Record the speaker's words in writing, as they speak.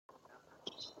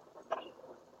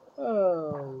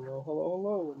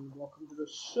Hello, and welcome to the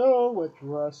show with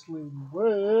Wrestling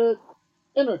with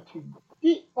Entertainment,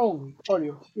 the only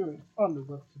audio experience on the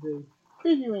web today,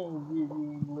 previewing and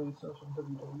reviewing the latest shows from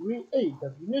WWE,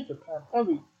 AEW, New Japan,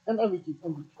 everything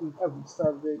in between every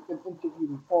Saturday, and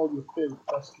interviewing all your favorite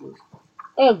wrestlers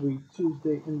every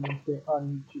Tuesday and Wednesday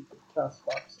on YouTube and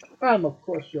Castbox. I'm of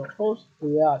course your host,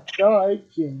 that guy,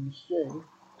 James J,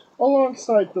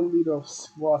 alongside the leader of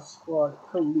Squad,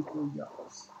 Kaliko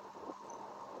Yamas.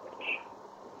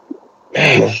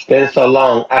 Man, it's been so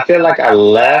long. I feel like I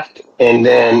left and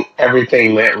then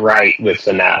everything went right with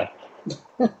Sanaa.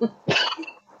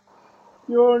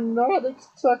 You're not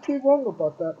exactly wrong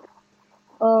about that.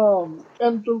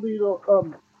 And the leader,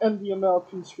 and the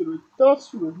American Scooter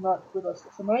Dust, who is not with us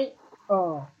tonight.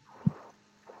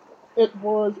 It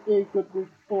was a good week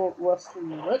for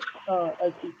Wrestling Lit,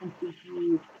 as we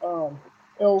interviewed,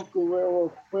 El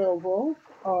Guerrero Cuervo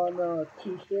on,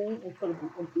 Tuesday. Incredible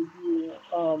interview.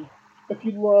 If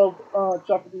you love,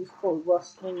 Japanese pro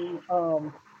wrestling,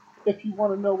 if you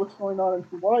want to know what's going on in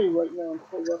Hawaii right now in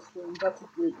pro wrestling, that's a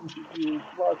great interview.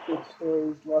 A lot of great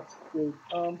stories, lots of great,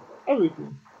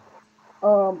 everything.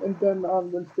 And then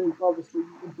on Wednesday, obviously,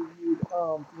 we interviewed,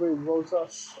 Ray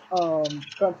Rosas.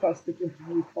 Fantastic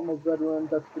interview from a veteran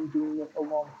that's been doing it a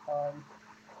long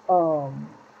time.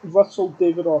 Russell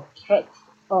David Arquette,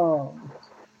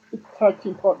 tag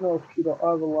team partner of Peter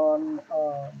Avalon,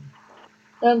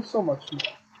 and so much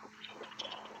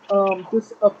more.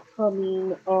 This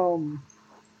upcoming,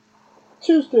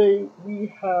 Tuesday,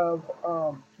 we have,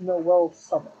 Noel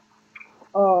Summit,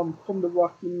 from the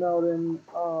Rocky Mountain,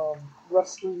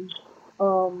 wrestling,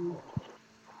 um,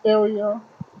 area,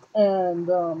 and,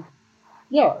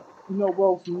 yeah,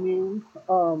 Noel's new.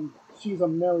 She's a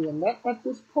marionette at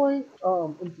this point,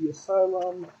 in the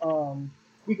asylum.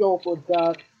 We go over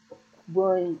that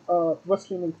wearing,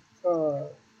 wrestling in,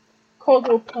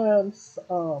 cargo pants,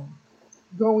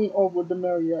 going over the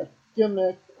marionette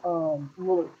gimmick,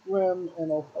 Bullet Grim,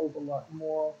 and a hell of a lot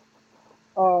more.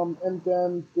 And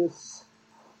then this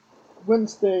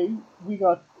Wednesday, we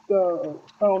got the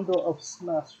founder of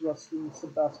Smash Wrestling,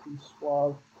 Sebastian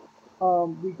Suave.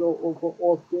 We go over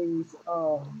all things,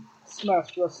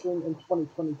 Smash Wrestling in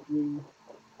 2023,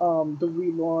 the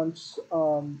relaunch,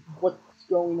 what's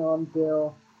going on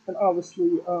there, and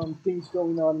obviously, things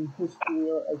going on in his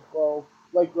career as well,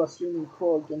 like wrestling in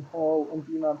Corrigan Hall and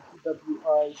being on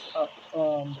PWI's top,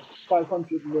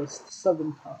 500 list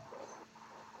 7 times.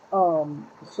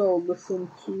 So listen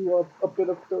to a bit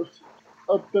of those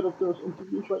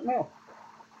interviews right now.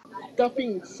 That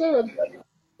being said,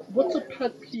 what's a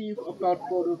pet peeve about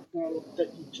Rotterdam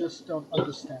that you just don't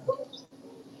understand?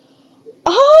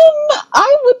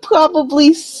 I would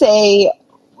probably say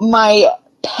my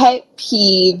pet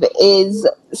peeve is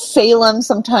Salem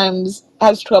sometimes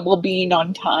has trouble being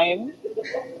on time.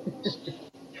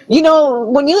 You know,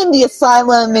 when you're in the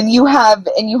asylum and you have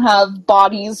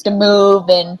bodies to move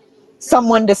and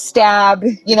someone to stab,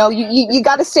 you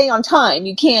got to stay on time.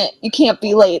 You can't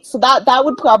be late. So that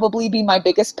would probably be my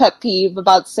biggest pet peeve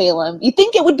about Salem. You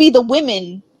think it would be the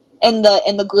women in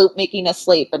the group making us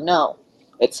late, but no,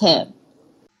 it's him.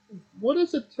 What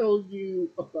does it tell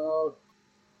you about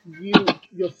you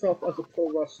yourself as a pro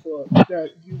wrestler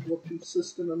that you were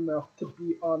consistent enough to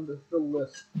be on the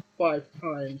list 5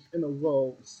 times in a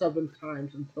row, 7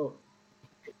 times in total?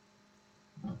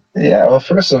 Yeah, well,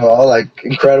 first of all, like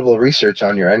incredible research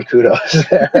on your end. Kudos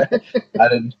there. I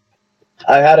didn't.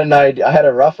 I had an idea. I had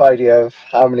a rough idea of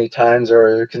how many times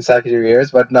or consecutive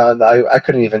years, but no, I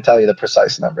couldn't even tell you the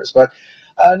precise numbers. But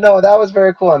no, that was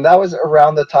very cool, and that was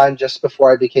around the time just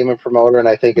before I became a promoter, and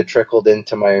I think it trickled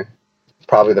into my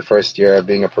probably the first year of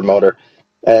being a promoter,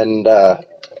 and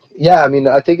yeah, I mean,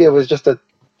 I think it was just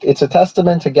it's a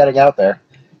testament to getting out there.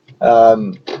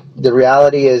 Um, the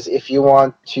reality is, if you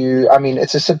want to, I mean,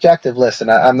 it's a subjective list,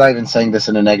 and I'm not even saying this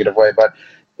in a negative way, but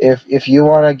if you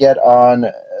want to get on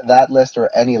that list or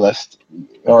any list,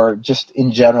 or just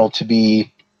in general to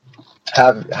be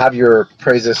have your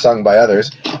praises sung by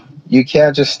others, you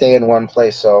can't just stay in one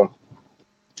place. So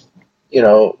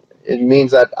it means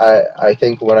that I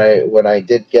think when I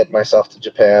did get myself to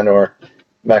Japan or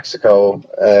Mexico,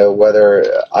 whether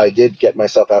I did get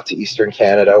myself out to Eastern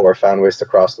Canada or found ways to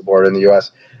cross the border in the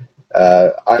U.S.,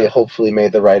 I hopefully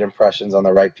made the right impressions on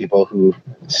the right people who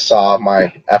saw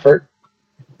my effort.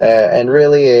 And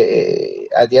really,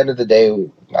 at the end of the day,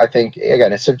 I think,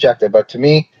 again, it's subjective, but to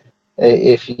me,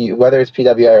 if you, whether it's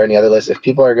PWI or any other list, if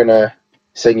people are going to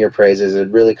sing your praises, it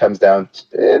really comes down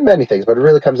to many things, but it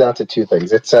really comes down to two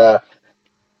things. It's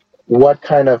what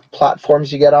kind of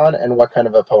platforms you get on and what kind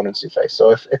of opponents you face.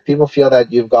 So if people feel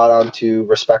that you've got onto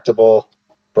respectable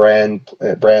brands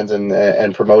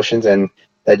and promotions, and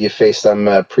that you face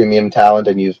some premium talent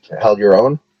and you've held your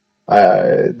own,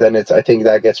 then it's I think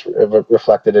that gets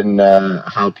reflected in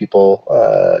how people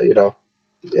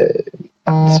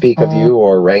speak of you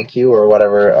or rank you or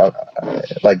whatever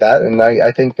like that. And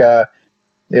I think it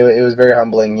was very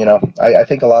humbling. I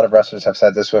think a lot of wrestlers have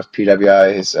said this with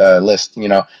PWI's list.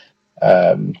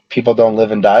 People don't live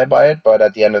and die by it, but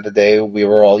at the end of the day, we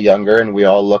were all younger and we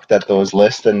all looked at those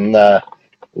lists, and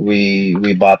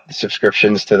we bought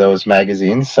subscriptions to those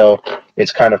magazines. So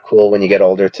it's kind of cool when you get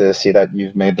older to see that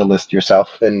you've made the list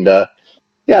yourself. And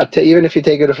yeah, even if you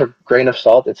take it with a grain of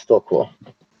salt, it's still cool.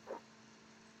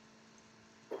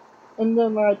 And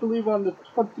then I believe on the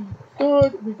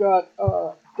 23rd we got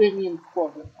Damien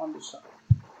Corbin on the show.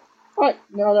 Alright,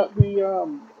 now that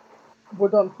we're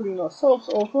done putting ourselves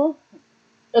over,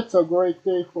 it's a great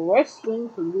day for wrestling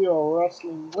because we are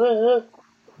wrestling with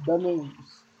the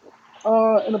names.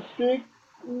 And a big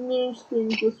news thing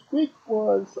this week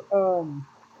was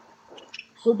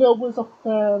so there was a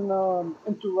fan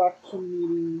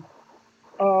interaction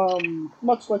meeting,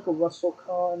 much like a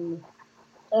WrestleCon,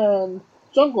 and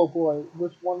Jungle Boy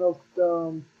was one of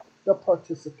the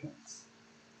participants.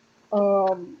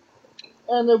 Um,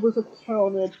 and it was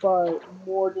accounted by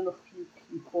more than a few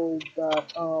people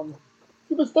that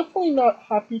he was definitely not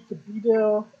happy to be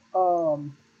there,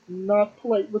 not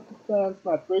polite with the fans,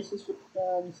 not gracious with the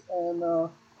fans, and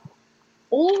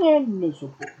all around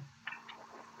miserable.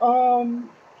 Um,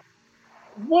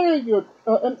 what are your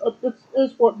and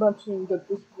it's worth mentioning that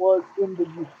this was in the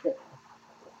UK.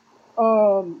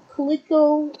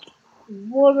 Kaliko,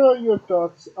 what are your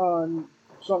thoughts on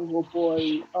Jungle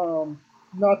Boy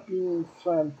not being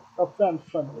fan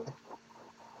friendly?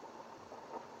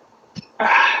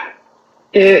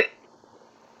 It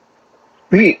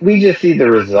we just see the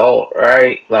result,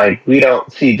 right? Like we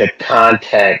don't see the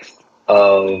context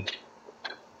of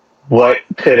what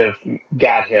could have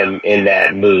got him in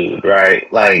that mood,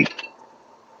 right? Like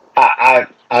I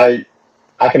I I,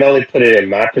 I can only put it in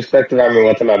my perspective. I remember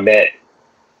one time I met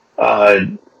uh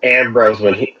Ambrose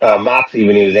when he Moxie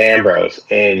when he was Ambrose,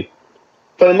 and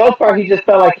for the most part he just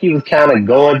felt like he was kind of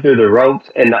going through the ropes.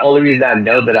 And the only reason I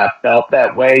know that I felt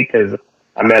that way because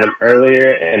I met him earlier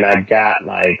and I got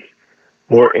like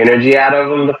more energy out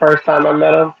of him the first time I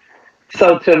met him.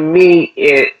 So to me,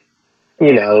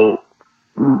 you know,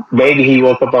 maybe he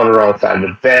woke up on the wrong side of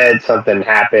the bed. Something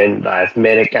happened last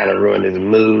minute, kind of ruined his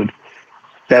mood.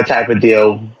 That type of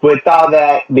deal. With all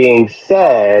that being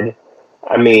said,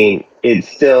 I mean, it's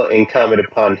still incumbent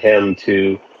upon him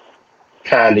to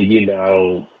kind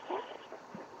of,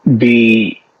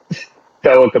 be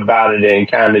stoic about it and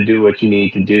kind of do what you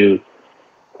need to do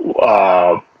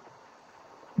uh,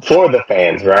 for the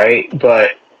fans, right?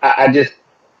 But I just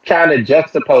kind of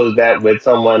juxtapose that with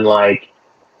someone like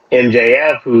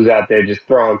MJF who's out there just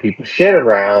throwing people shit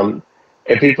around,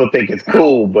 and people think it's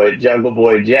cool, but Jungle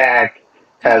Boy Jack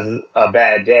has a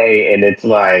bad day, and it's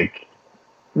like,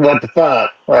 what the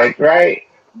fuck, like, right?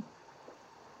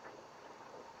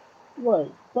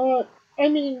 Right, but I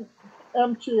mean,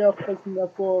 MJF has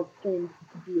never claimed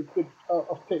to be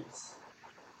a face.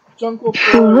 Jungle Boy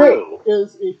True.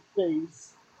 is a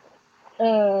face,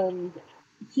 and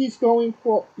he's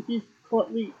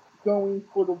currently going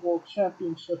for the world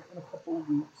championship in a couple of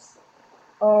weeks.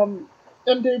 Um,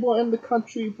 and they were in the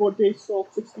country where they sold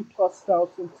 60 plus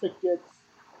thousand tickets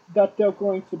that they're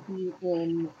going to be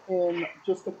in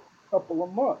just a couple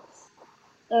of months.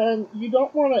 And you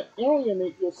don't want to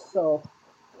alienate yourself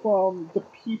from the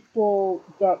people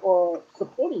that are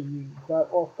supporting you, that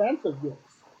are fans of yours.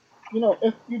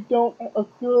 If you don't, a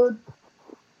good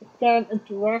fan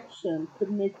interaction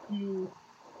could make you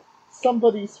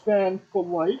somebody's fan for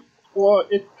life, or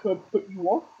it could put you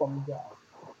off from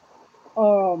that.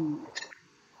 Um,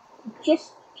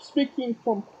 just speaking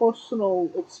from personal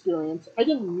experience, I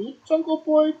didn't meet Jungle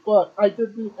Boy, but I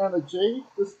did meet Anna J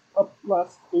this up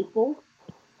last April,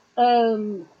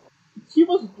 and he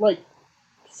was like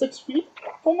 6 feet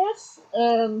from us,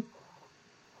 and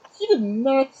he did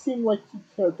not seem like he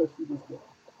cared that he was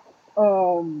there.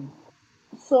 Um,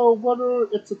 so whether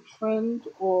it's a trend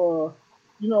or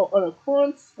an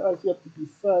occurrence has yet to be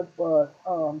said, but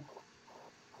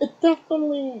it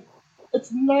definitely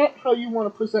it's not how you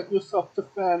want to present yourself to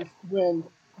fans when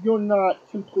you're not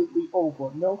completely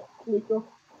over. No, Kaliko?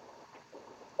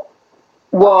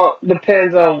 Well,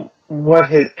 depends on what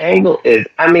his angle is.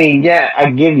 I mean, yeah,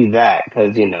 I give you that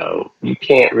because you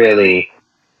can't really.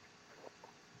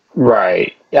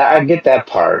 Right. Yeah, I get that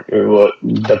part. Well,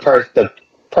 the person.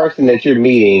 person that you're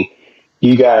meeting,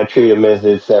 you gotta treat them as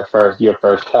it's your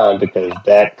first time, because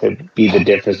that could be the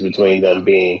difference between them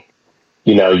being,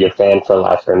 your fan for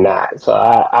life or not. So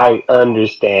I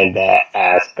understand that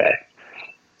aspect.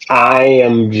 I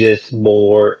am just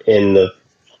more in the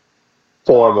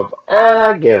form of,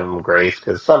 I give him grace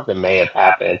because something may have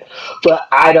happened, but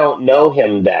I don't know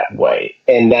him that way,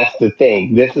 and that's the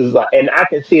thing. This is like, and I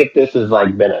can see if this has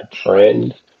like been a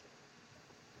trend,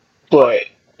 but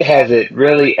has it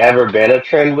really ever been a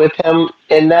trend with him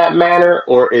in that manner,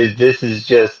 or is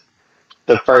just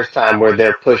the first time where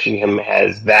they're pushing him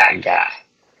as that guy,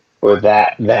 or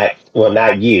that well,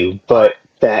 not you, but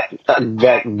that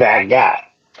guy,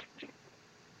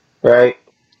 right?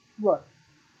 Right.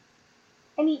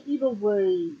 I mean, either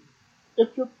way, if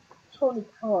you're Tony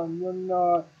Khan, you're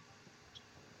not.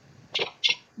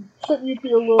 Shouldn't you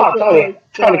be a little Oh, bit Tony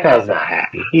like, Tony Khan's not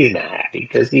happy. He's not happy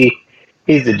because he's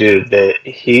the dude that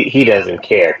he doesn't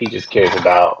care. He just cares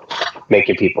about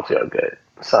making people feel good.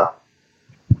 So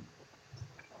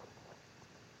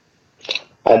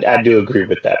I do agree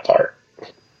with that part.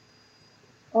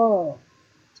 oh,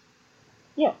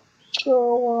 yeah.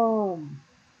 So,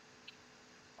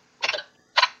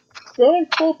 Baron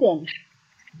Corbin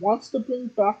wants to bring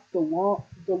back the lone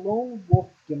wolf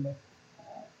gimmick.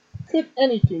 Could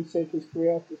anything save his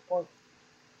career at this point?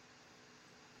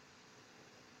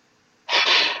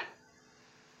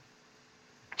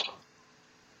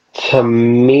 To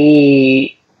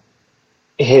me,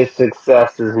 his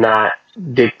success is not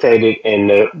dictated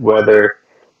in whether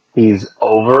he's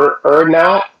over or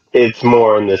not. It's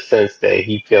more in the sense that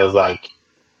he feels like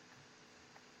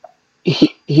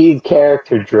he's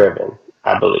character driven,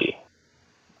 I believe.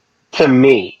 To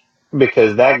me,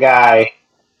 because that guy,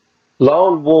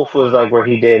 Lone Wolf, was like where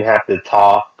he didn't have to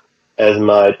talk as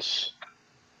much.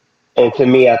 And to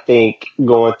me, I think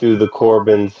going through the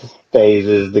Corbin's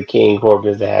phases, the King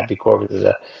Corbin's, the Happy Corbin's,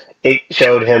 it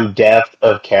showed him depth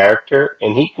of character,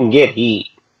 and he can get heat.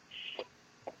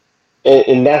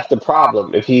 And that's the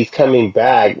problem. If he's coming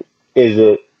back, is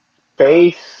it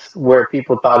face where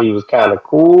people thought he was kind of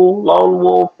cool, Lone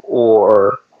Wolf,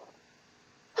 or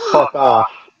fuck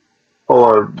off,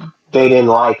 or they didn't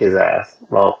like his ass,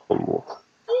 Lone Wolf?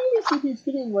 The easy he's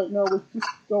getting right now is just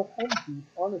go home, dude.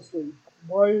 Honestly,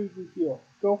 why are you here?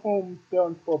 Go home,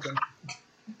 Baron Corbin.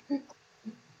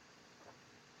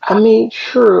 I mean,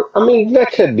 true. I mean,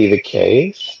 that could be the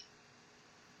case.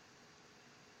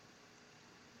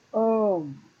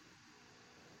 Um,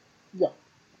 yeah.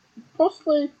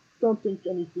 Personally, don't think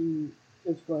anything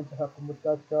is going to happen with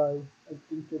that guy. I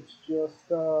think it's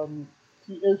just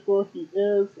he is where he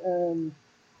is, and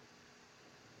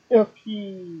if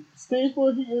he stays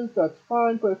where he is, that's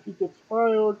fine. But if he gets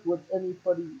fired, would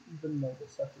anybody even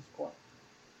notice at this point?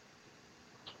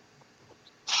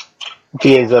 If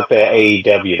he ends up at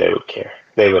AEW, they would care.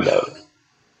 They would notice.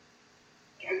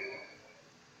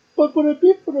 But would it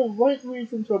be for the right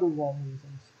reasons or the wrong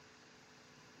reasons?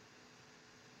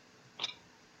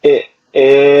 It,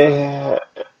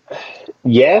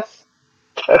 yes,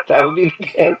 that would be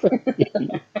the answer.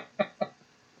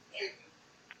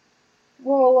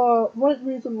 Well, right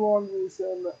reason, wrong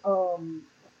reason.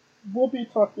 We'll be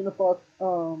talking about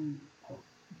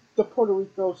the Puerto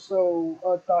Rico show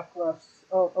backlash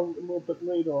a little bit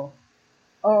later.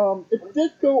 It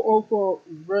did go over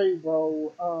very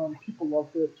well. People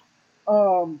loved it.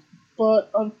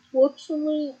 But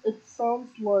unfortunately, it sounds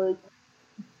like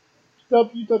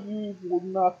WWE will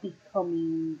not be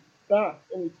coming back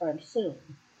anytime soon.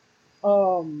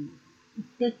 Um,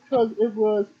 because it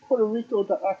was Puerto Rico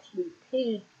that actually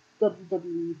paid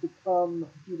WWE to come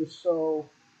do the show,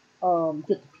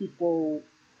 get the people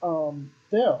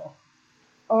there.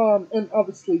 And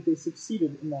obviously they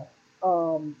succeeded in that.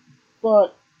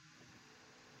 But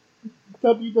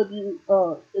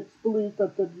WWE, it's believed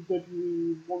that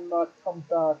WWE will not come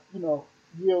back,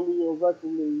 yearly or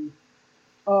regularly,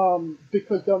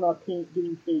 because they're not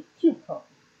getting paid to come.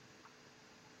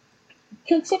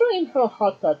 Considering how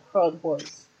hot that crowd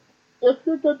was, if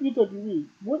you're WWE,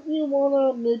 wouldn't you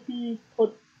wanna maybe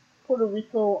put Puerto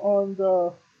Rico on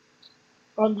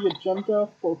the agenda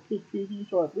for pay-per-views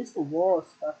or at least a Raw or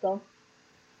SmackDown?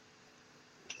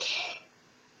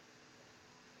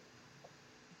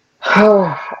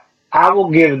 I will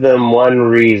give them one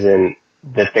reason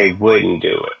that they wouldn't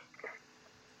do it.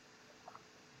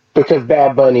 Because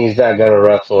Bad Bunny's not going to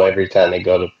wrestle every time they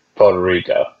go to Puerto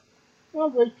Rico.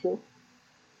 Not very true.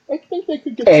 I think they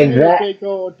could get And Selena that Vega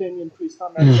or Damian Priest no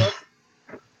matter what.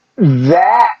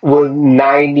 that was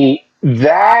 90.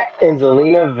 That and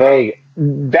Zelina Vega.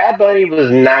 Bad Bunny was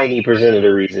 90% of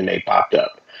the reason they popped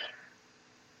up.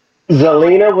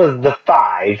 Zelina was the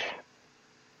five.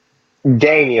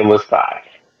 Damien was five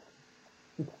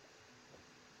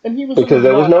And he was in the because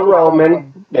there was match no with Bad Roman.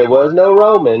 Bunny. There was no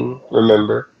Roman.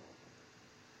 Remember,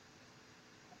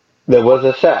 there was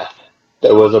a Seth.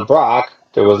 There was a Brock.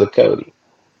 There was a Cody.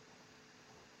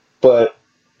 But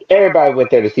everybody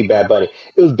went there to see Bad Bunny.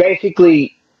 It was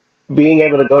basically being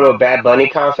able to go to a Bad Bunny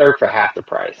concert for half the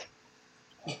price.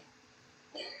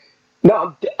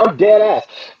 No, I'm dead ass.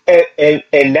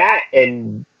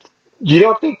 And you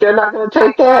don't think they're not going to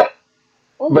take that?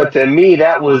 Oh But yeah. to me,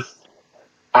 that was,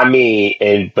 I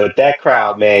mean, but that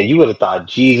crowd, man, you would have thought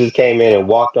Jesus came in and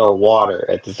walked on water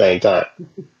at the same time.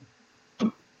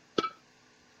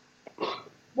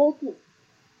 Well,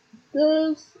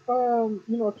 there is,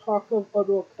 talk of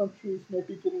other countries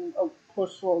maybe getting a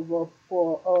pushover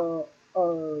for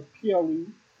PLE,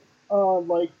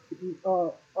 like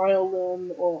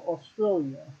Ireland or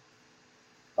Australia.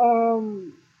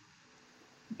 Um,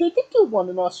 they did do one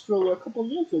in Australia a couple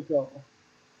of years ago.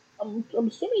 I'm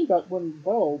assuming that went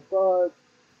well, but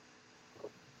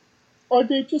are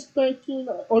they just thinking?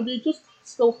 Are they just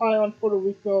still high on Puerto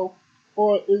Rico,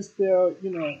 or is there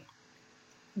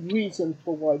reason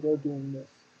for why they're doing this?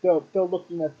 They're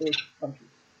looking at those countries.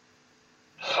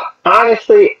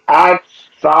 Honestly, I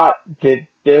thought that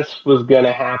this was going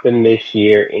to happen this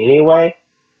year anyway.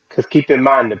 Because keep in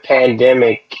mind, the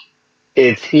pandemic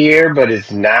is here, but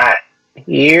it's not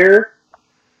here,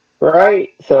 right?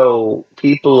 So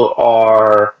people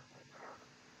are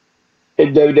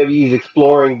WWE's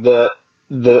exploring the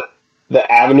the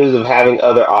avenues of having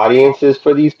other audiences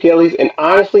for these PLEs, and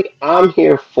honestly, I'm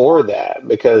here for that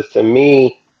because to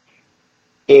me,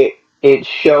 it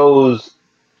shows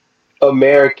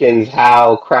Americans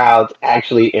how crowds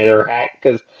actually interact.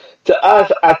 Because to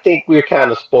us, I think we're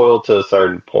kind of spoiled to a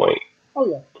certain point, Oh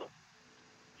yeah,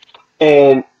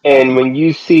 and when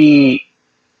you see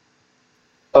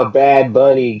a Bad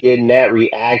Bunny getting that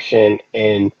reaction,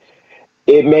 and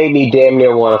it made me damn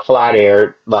near want to fly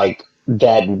there like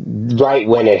that right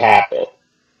when it happened.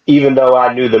 Even though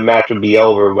I knew the match would be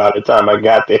over by the time I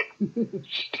got there.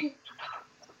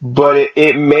 But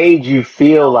it made you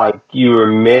feel like you were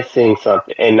missing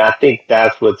something, and I think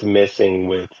that's what's missing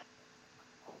with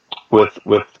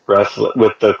wrestling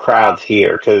with the crowds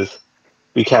here because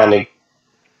we kind of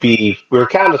we're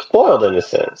kind of spoiled in a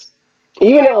sense.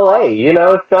 Even LA,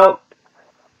 it felt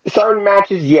certain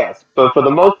matches, yes, but for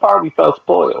the most part, we felt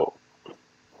spoiled.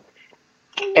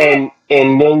 yeah.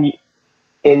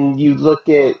 And you look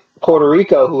at Puerto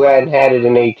Rico, who hadn't had it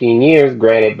in 18 years.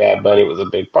 Granted, Bad Bunny was a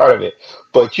big part of it,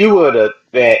 but you would have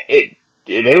that it.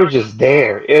 They were just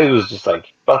there. It was just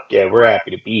like, fuck yeah, we're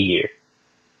happy to be here.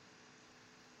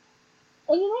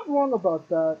 And you're not wrong about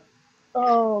that.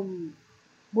 Um,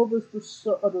 what was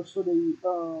the other city?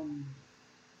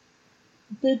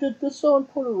 They did the show in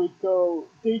Puerto Rico.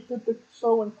 They did the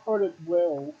show in Cardiff,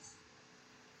 Wales.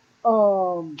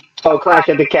 Um, Oh, Clash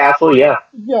at the Castle, yeah.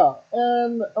 yeah,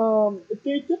 and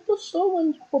they did the show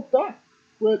in Quebec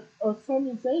with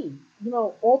Sami Zayn.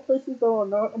 All places that are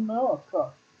not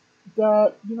America.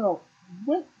 That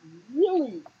went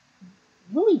really,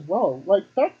 really well. Like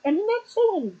that. I mean, that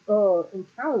show in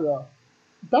Canada,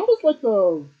 that was like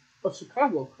a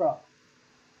Chicago crowd.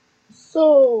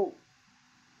 So,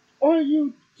 are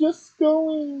you just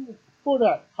going for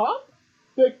that pop?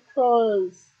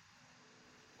 Because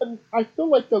and I feel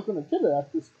like they're going to get it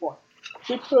at this point.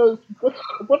 Because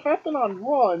what happened on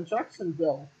Raw in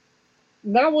Jacksonville,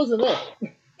 that wasn't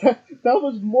it. That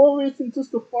was more reason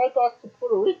just to fly back to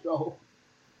Puerto Rico.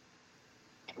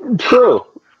 True.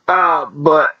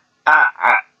 But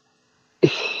I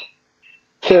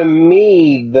to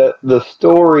me, the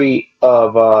story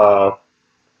of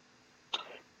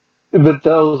but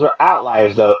those are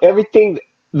outliers though. Everything,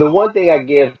 the one thing I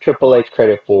give Triple H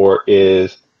credit for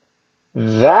is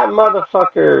that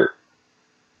motherfucker.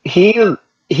 He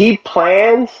he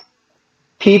plans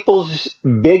people's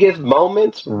biggest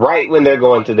moments right when they're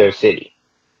going to their city,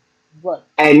 Right,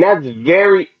 and that's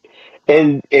very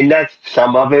and that's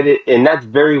some of it, and that's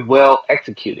very well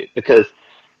executed because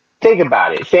think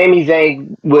about it. Sami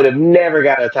Zayn would have never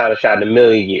got a title shot in a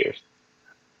million years,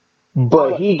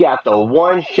 but right, he got the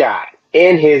one shot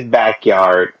in his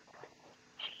backyard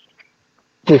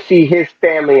to see his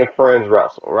family and friends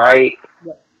wrestle, right?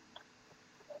 right.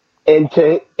 And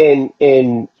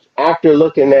after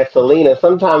looking at Selena,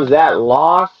 sometimes that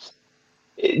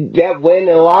win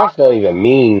and loss don't even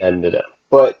mean nothing to them.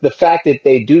 But the fact that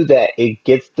they do that, it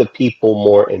gets the people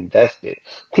more invested.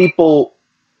 People,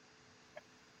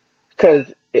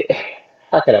 because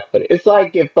how can I put it? It's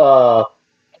like if a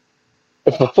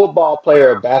football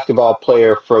player or basketball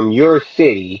player from your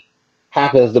city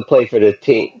happens to play for the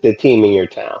team in your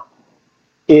town.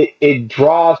 It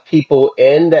draws people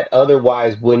in that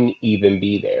otherwise wouldn't even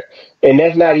be there, and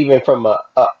that's not even from a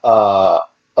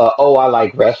oh, I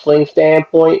like wrestling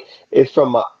standpoint. It's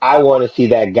from a I want to see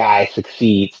that guy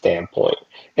succeed standpoint,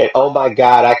 and oh my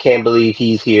god, I can't believe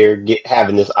he's here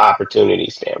having this opportunity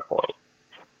standpoint.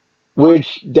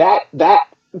 Which that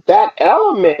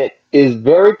element is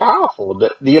very powerful.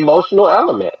 The emotional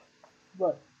element.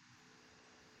 Right.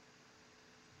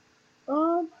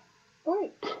 Um.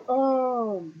 Right.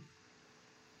 Um.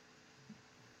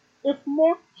 If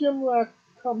Mark Jimrak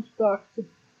comes back to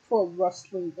for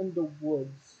wrestling in the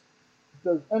woods,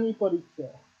 does anybody care?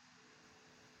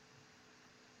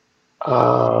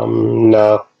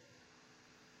 No.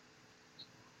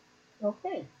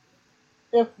 Okay.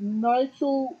 If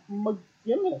Nigel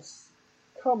McGuinness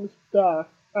comes back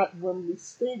at Wembley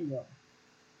Stadium,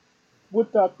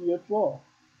 would that be a draw?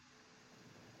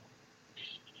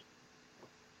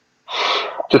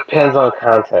 Depends on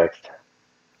context.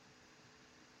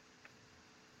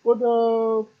 For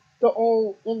the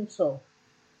all inso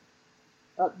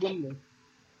at Wembley?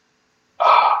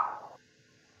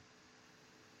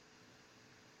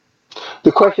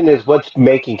 The question is, what's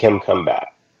making him come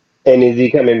back? And is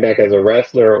he coming back as a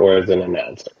wrestler or as an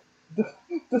announcer?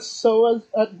 The SOAS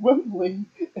at Wembley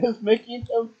is making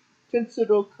him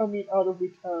consider coming out of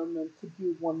retirement to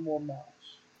do one more match.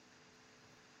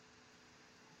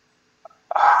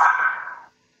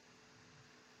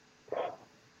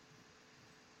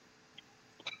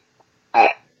 I,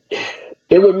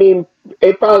 it would mean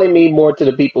it probably mean more to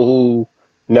the people who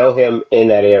know him in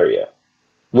that area.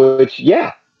 Which,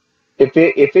 yeah, if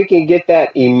it can get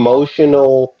that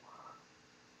emotional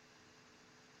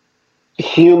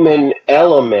human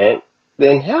element,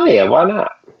 then hell yeah, why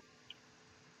not? And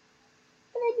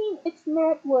I mean, it's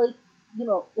not like,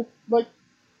 it's like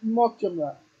Mark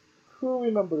Jimrat. Who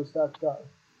remembers that guy?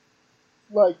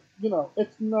 Like,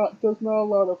 there's not a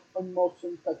lot of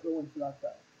emotions that go into that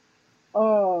guy.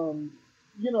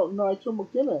 Nigel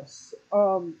McGuinness.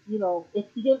 If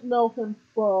you didn't know him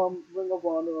from Ring of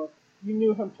Honor, you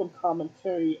knew him from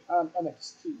commentary on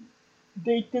NXT.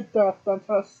 They did that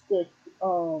fantastic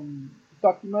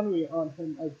documentary on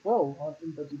him as well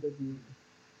in WWE.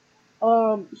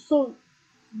 So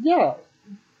yeah,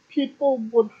 people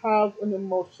would have an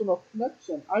emotional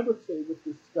connection, I would say, with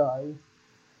this guy,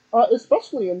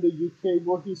 especially in the UK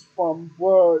where he's from,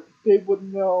 where they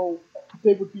would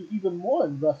be even more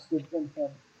invested in him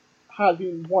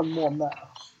having one more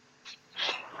match.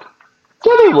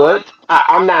 Yeah, they would.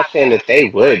 I'm not saying that they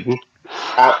wouldn't.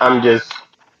 I'm just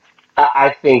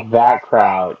I think that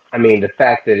crowd. I mean, the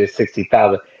fact that it's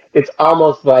 60,000, it's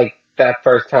almost like that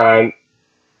first time.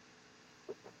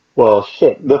 Well,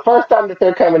 shit, the first time that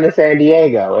they're coming to San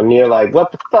Diego, and you're like,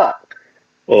 what the fuck?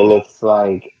 And it's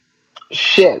like,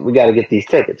 shit, we got to get these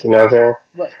tickets. You know what I'm saying?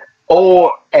 Right.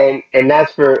 Or and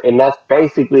that's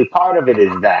basically part of it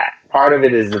is that part of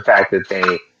it is the fact that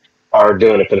they are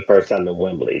doing it for the first time in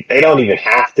Wembley. They don't even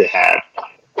have to have.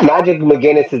 Magic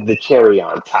McGuinness is the cherry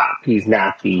on top. He's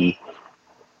not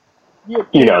The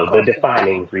appeal the person.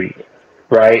 defining ingredient,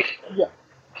 right? Yeah.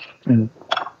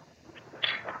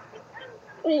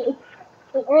 I mean,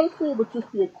 honestly, it would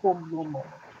just be a cool little moment.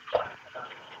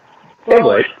 It But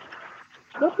would.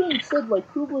 that being said, like,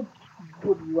 who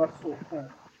would wrestle him?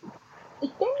 I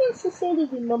don't necessarily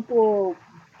remember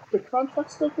the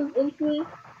context of his injury.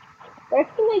 I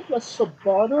feel like a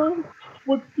Sabata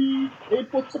would be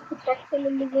able to protect him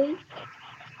in the ring.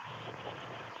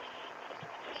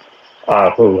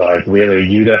 Who like Wheeler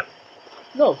Yuta?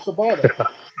 No, Sabata.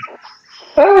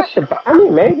 I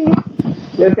mean, maybe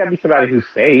there's got to be somebody who's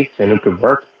safe and who could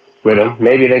work with him.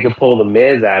 Maybe they could pull the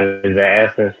Miz out of his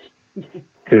ass, because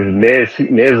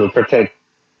Miz will protect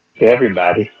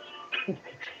everybody.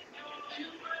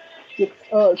 Get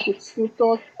Snoop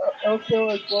Dogg out there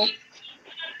as well.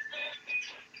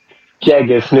 Yeah,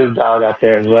 get Snoop Dogg out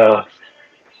there as well.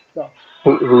 No.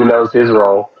 Who knows his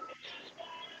role?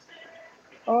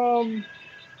 Um,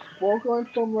 we're going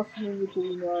from WrestleMania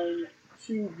 39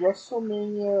 to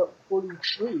WrestleMania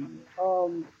 43.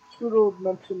 Trudeau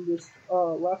mentioned this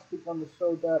last week on the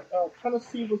show that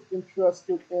Tennessee was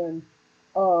interested in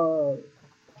uh,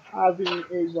 having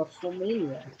a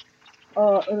WrestleMania.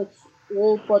 And it's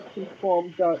all but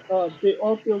confirmed that they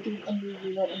are building a new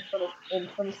arena in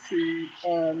Tennessee,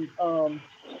 and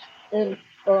in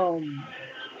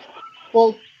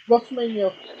well,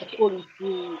 WrestleMania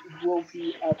 43 will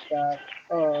be at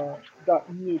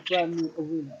that new brand new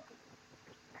arena.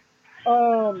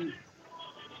 Um,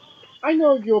 I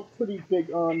know you're pretty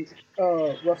big on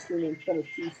wrestling in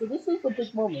Tennessee, so this is a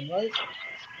big moment, right?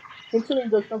 considering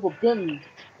there's never been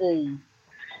a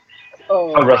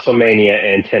A uh WrestleMania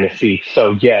in Tennessee.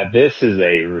 So yeah, this is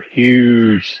a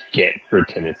huge get for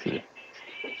Tennessee.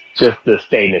 Just the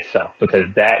state itself,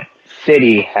 because that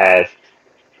city has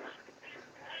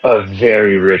a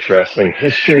very rich wrestling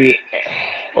history,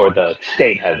 or the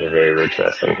state has a very rich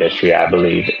wrestling history, I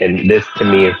believe. And this, to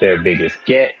me, is their biggest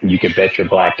get. You can bet your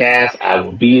black ass I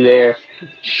will be there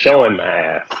showing my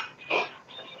ass.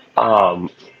 Um,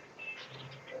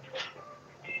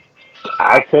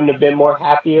 I couldn't have been more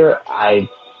happier.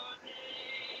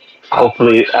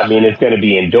 Hopefully, I mean, it's going to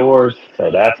be indoors,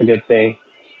 so that's a good thing.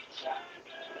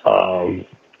 Um,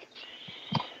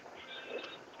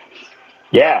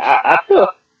 yeah, I feel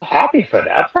happy for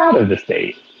that. I'm proud of the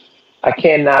state. I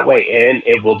cannot wait, and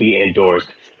it will be indoors.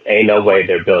 Ain't no way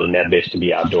they're building that bitch to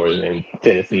be outdoors in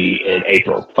Tennessee in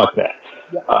April. Fuck that.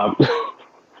 yeah. Um,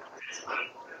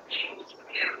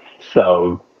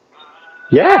 so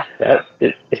yeah,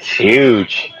 it's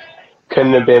huge.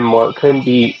 Couldn't have been more. Couldn't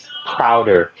be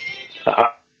prouder. Uh,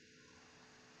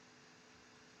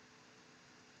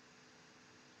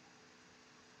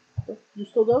 You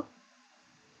still there?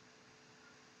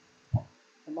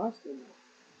 Am I still there?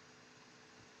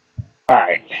 all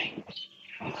right.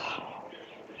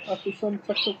 After some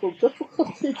technical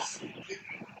difficulties.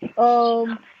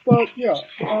 But yeah,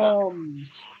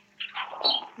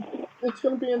 it's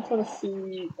gonna be in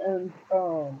Tennessee and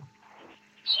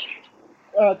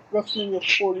at WrestleMania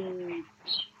 43.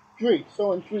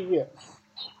 So in 3 years,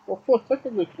 well,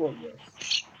 technically 4 years.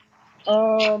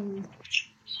 Um,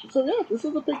 so yeah, this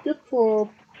is a big gift for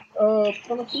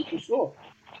Tennessee for sure.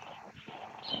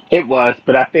 It was,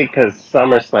 but I think because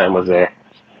SummerSlam was there,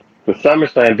 with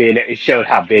SummerSlam being there, it showed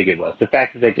how big it was. The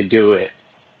fact that they could do it,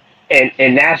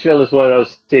 and Nashville is one of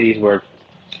those cities where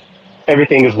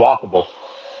everything is walkable.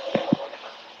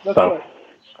 That's So right.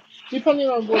 Depending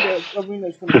on where the arena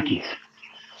is going to be. cookies.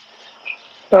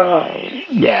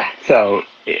 Yeah. So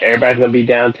everybody's gonna be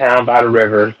downtown by the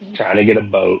river Mhm. trying to get a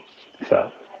boat.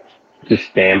 So just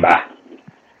stand by.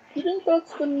 You think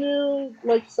that's the new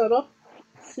like setup?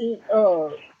 See,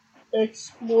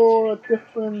 explore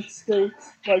different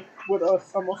states like with a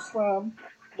SummerSlam.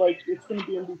 Like it's going to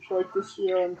be in Detroit this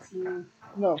year, and see,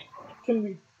 can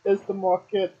we? Is the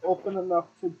market open enough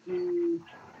to do,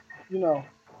 you know,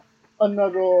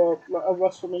 another a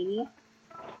WrestleMania?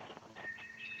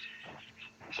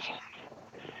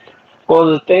 Well,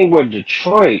 the thing with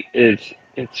Detroit is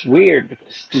it's weird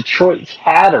because Detroit's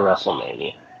had a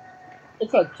WrestleMania.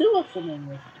 It's had two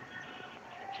WrestleManias,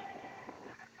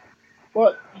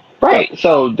 but yeah, Right.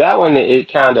 So that one,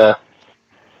 it kind of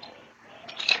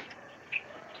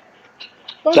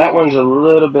but that yeah, one's a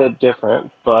little bit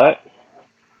different, but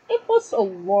it was a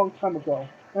long time ago,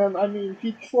 and I mean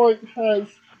Detroit has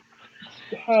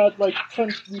had like 10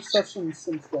 recessions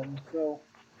since then, so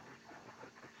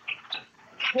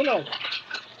who knows?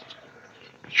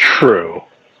 true.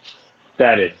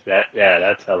 That is that. Yeah,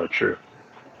 that's hella true.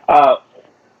 Uh,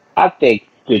 I think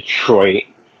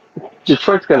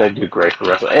Detroit's gonna do great for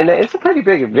wrestling, and it's a pretty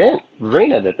big event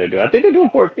arena that they're doing. I think they're doing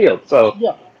Ford Field, so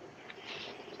Yeah,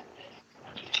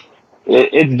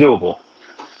 it's doable.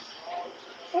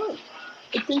 all right.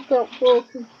 I think that will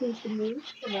conclude the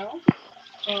news for now.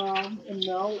 And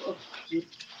now a quick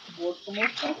word from our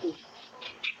sponsors.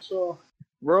 So,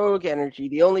 Rogue Energy,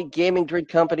 the only gaming drink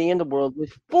company in the world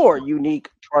with 4 unique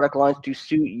product lines to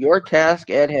suit your task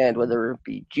at hand, whether it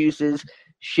be juices,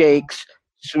 shakes,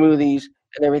 smoothies,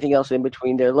 and everything else in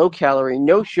between. Their low calorie,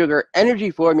 no sugar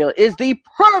energy formula is the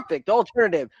perfect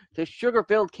alternative to sugar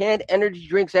filled canned energy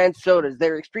drinks and sodas.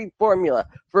 Their extreme formula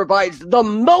provides the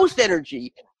most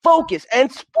energy, focus,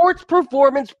 and sports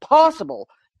performance possible.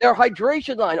 Their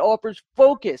hydration line offers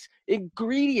focus,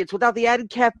 ingredients without the added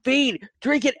caffeine.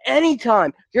 Drink it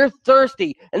anytime you're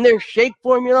thirsty. And their shake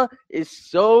formula is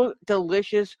so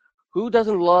delicious. Who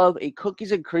doesn't love a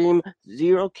cookies and cream,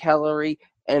 0 calorie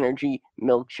energy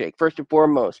milkshake? First and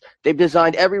foremost, they've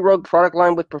designed every Rogue product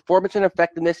line with performance and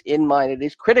effectiveness in mind. It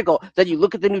is critical that you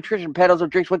look at the nutrition panels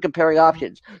of drinks when comparing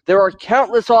options. There are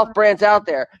countless off brands out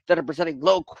there that are presenting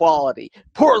low quality,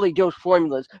 poorly dosed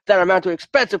formulas that amount to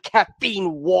expensive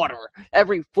caffeine water.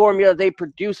 Every formula they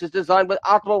produce is designed with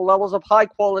optimal levels of high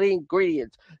quality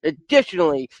ingredients.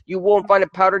 Additionally, you won't find a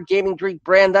powdered gaming drink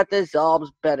brand that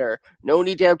dissolves better. No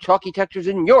need to have chalky textures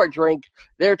in your drink.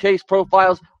 Their taste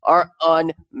profiles are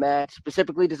unmatched,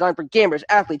 specifically designed for gamers,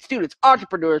 athletes, students,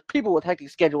 entrepreneurs, people with hectic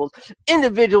schedules,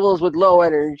 individuals with low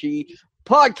energy,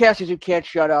 podcasters who can't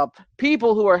shut up,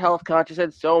 people who are health conscious,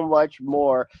 and so much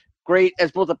more. Great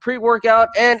as both a pre-workout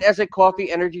and as a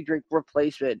coffee energy drink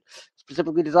replacement.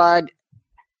 Specifically designed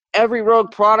every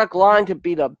Rogue product line to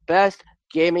be the best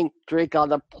gaming drink on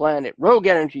the planet. Rogue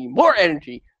Energy,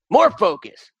 more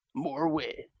focus, more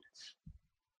win.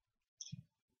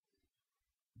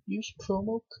 Use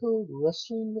promo code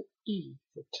WrestlingE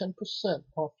for 10%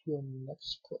 off your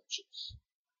next purchase.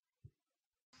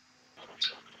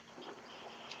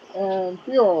 And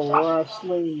we are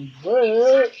wrestling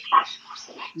with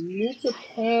New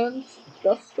Japan's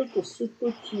Best of the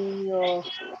Super Junior.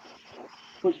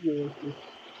 What year is this?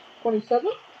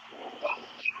 27?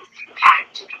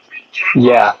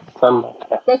 Yeah, some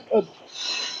Best,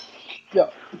 yeah,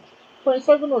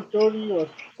 27 or 30 or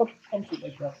something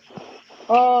like that.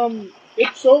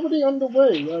 It's already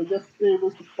underway. Yesterday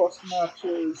was the first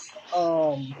matches.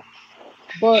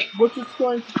 But we're just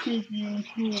going to preview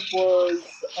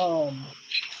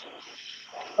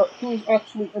who's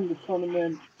actually in the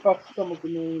tournament, talk some of the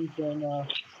names, and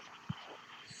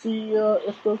see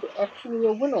if there's actually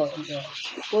a winner in there.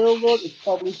 Spoiler alert, it's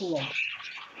probably Hiromu.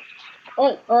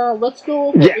 Alright, let's go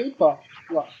over yeah, A block.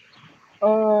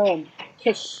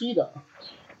 Kashida.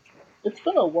 It's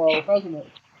been a while, hasn't it?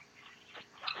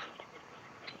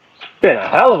 been a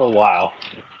hell of a while.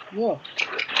 Yeah.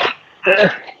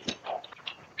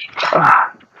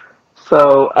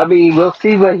 So I mean, we'll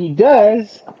see what he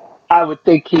does. I would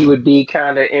think he would be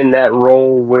kind of in that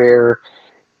role where,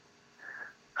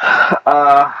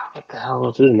 what the hell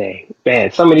was his name?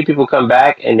 Man, so many people come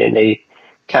back and then they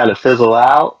kind of fizzle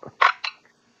out.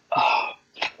 Oh,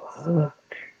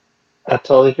 I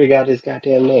totally forgot his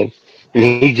goddamn name. And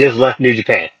he just left New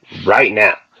Japan right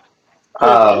now.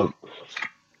 Jay White? Um,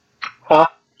 huh?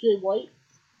 Jay White?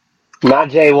 Not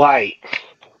Jay White.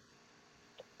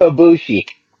 Ibushi.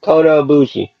 Kota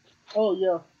Ibushi. Oh,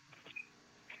 yeah.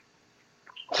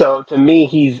 So to me,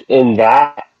 he's in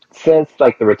that sense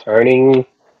like the returning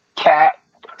cat.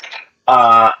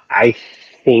 I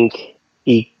think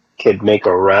he could make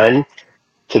a run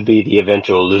to be the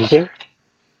eventual loser.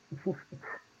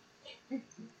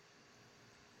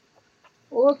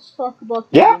 Well, let's talk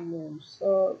about the Yeah. ring names.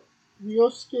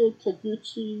 Ryosuke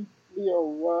Taguchi, Leo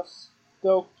Russ,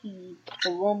 Doki,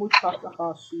 Hiromu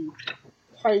Takahashi,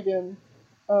 Titan,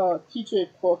 TJ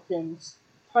Porkins,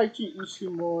 Taiji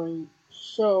Ishimori,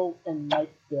 Sho, and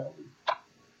Mike Daly.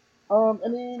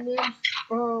 Any names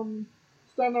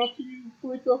stand out to you,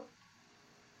 Felico?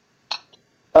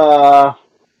 Uh,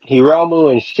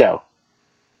 Hiromu and Sho.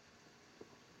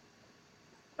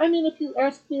 I mean, if you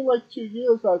asked me like 2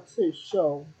 years, I'd say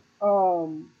Sho.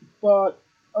 But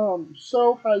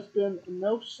Sho has been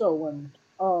no showing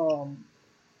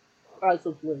as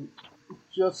of late,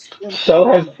 just in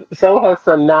performance. So has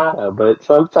Sonata, but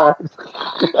sometimes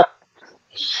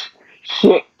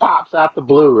shit pops out the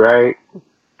blue, right?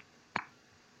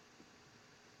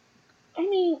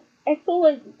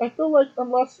 I feel like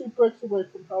unless he breaks away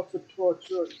from House of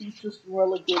Torture, he's just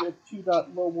relegated to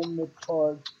that lower mid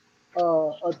card.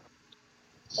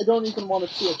 I don't even want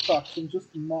to see a faction,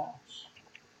 just a match.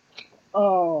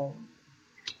 Um,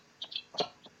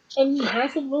 and he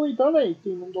hasn't really done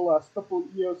anything in the last couple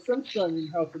of years since joining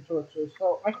House of Torture,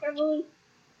 so I can't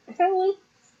really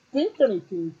think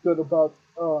anything good about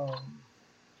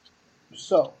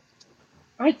So.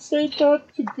 I'd say that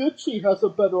Taguchi has a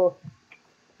better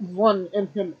run in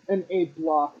him in A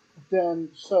block than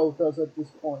So does at this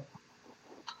point.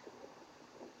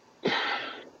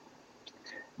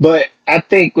 But I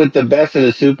think with the best of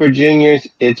the Super Juniors,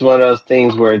 it's one of those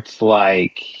things where it's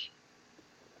like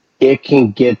it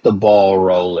can get the ball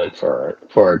rolling for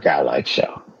a guy like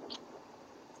Show.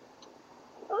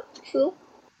 True.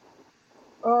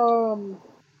 Um,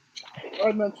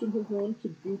 I mentioned his name,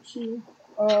 Taguchi.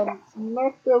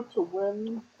 Not there to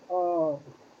win.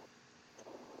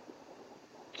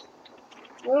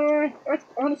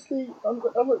 Honestly,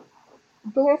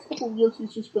 the last couple of years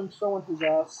he's just been showing his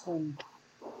ass, and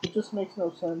it just makes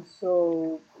no sense.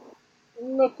 So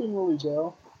nothing really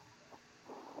there.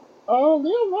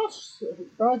 Leo Rush,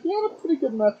 he had a pretty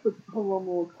good match with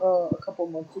Hiromu a couple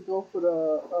months ago for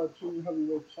the Junior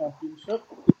Heavyweight Championship.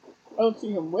 I don't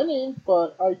see him winning,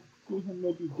 but I see him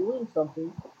maybe doing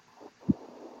something.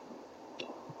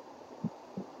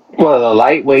 Well, the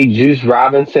lightweight Juice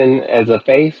Robinson as a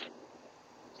face.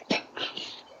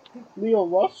 Leo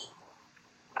Rush,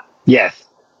 Yes.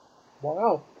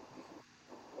 wow.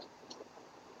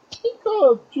 I think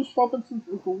Juice Robinson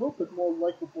is a little bit more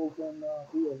likable than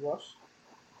Leo Rush,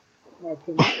 in my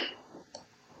opinion.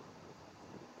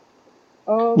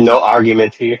 No Um,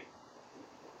 arguments here.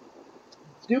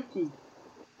 Dookie,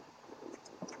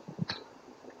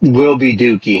 Will be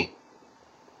Dookie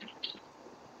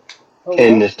a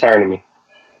in this Rush. tournament.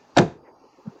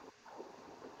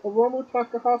 Hiromu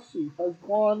Takahashi has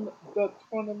won the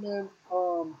tournament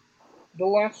the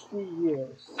last 3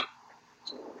 years.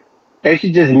 They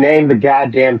should just name the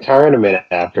goddamn tournament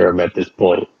after him at this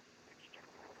point.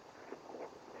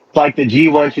 Like the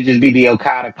G1 should just be the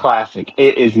Okada Classic.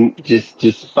 It is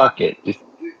just fuck it. Just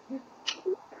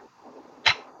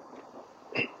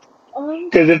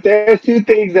Um, because if there's two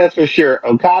things that's for sure,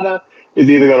 Okada is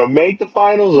either gonna make the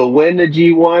finals or win the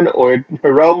G1, or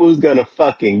Hiromu's gonna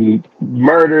fucking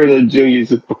murder the Junior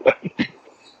Superfly.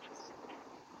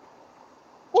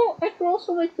 well, I could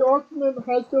also make the argument: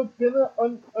 has there been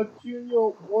a junior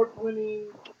award-winning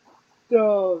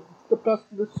the best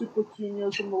of the Super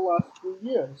Juniors in the last 3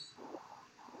 years?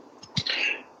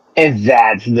 And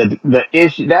that's the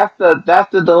issue. That's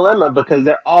the dilemma because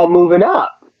they're all moving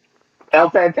up.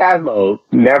 El Phantasmo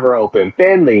never open.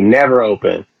 Finley never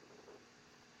open.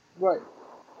 Right.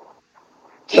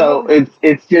 And So then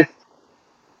it's just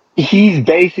he's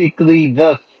basically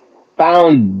the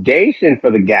foundation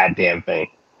for the goddamn thing.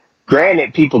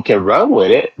 Granted, people can run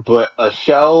with it, but a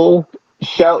show.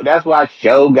 That's why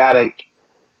show gotta.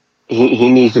 He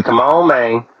needs to come on,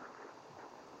 man.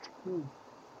 hmm,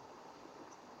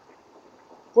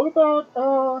 what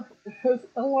about his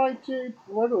Lij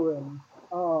brethren,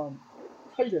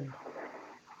 Titan?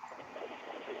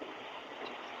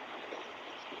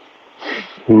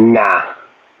 Nah,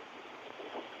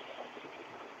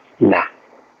 nah,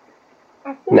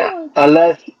 I feel nah. like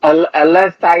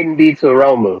Unless Titan beats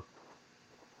Hiromu,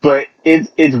 but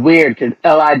it's weird because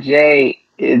Lij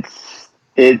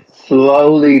it's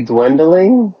slowly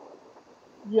dwindling.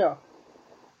 yeah,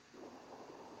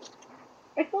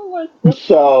 I feel like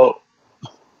So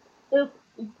if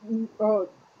uh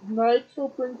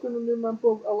Naito brings in a new member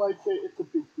of Lij, it's a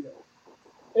big deal.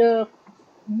 If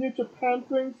New Japan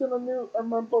brings in a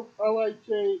member of Lij,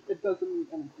 it doesn't mean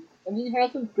anything. And he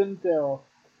hasn't been there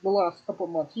the last couple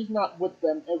of months. He's not with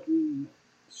them every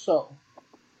show.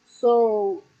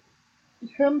 So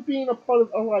him being a part of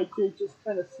Lij just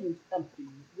kind of seems empty.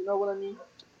 You know what I mean?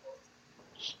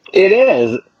 it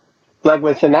is like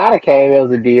when Sonata came, it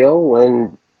was a deal.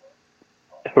 When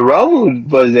Hiromu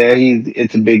was there,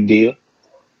 it's a big deal.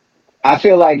 I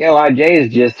feel like Lij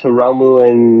is just Hiromu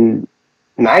and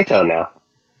Naito now.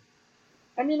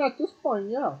 I mean, at this point,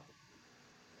 yeah,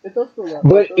 it does feel that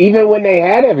way, But doesn't it? even when they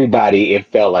had everybody, it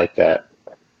felt like that.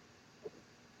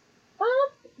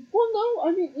 Well, no,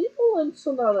 I mean, Evil and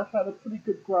Sonata had a pretty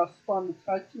good grasp on the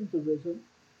tag team division.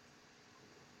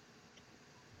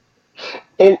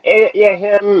 And yeah,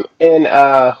 him and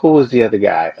who was the other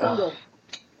guy? Shingo.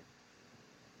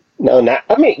 No, not.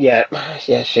 I mean, yeah,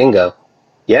 yeah, Shingo.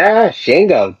 Yeah,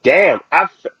 Shingo. Damn,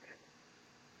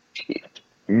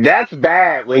 that's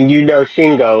bad when you know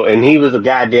Shingo and he was a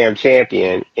goddamn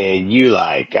champion and you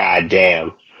like,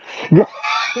 goddamn,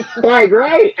 like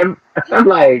right? And I'm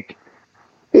like,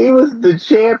 he was the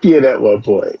champion at one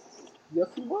point. Yes,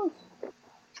 he was.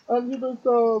 And he was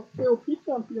KOP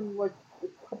champion like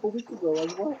a couple weeks ago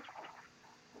as well.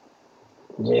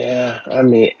 Yeah, I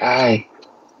mean, I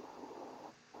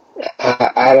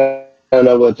don't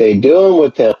know what they doing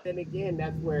with him. Then again,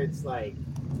 that's where it's like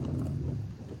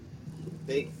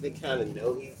they kind of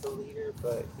know he's the leader,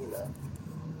 but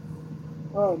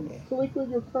Kalika,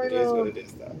 you're it kind is what of, it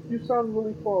is, though. you sound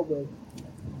really far away.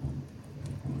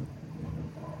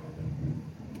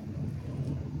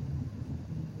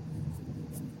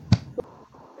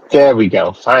 There we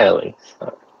go. Finally,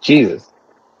 Jesus,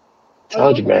 I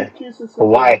told don't you, man. believe Jesus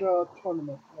is in Why? the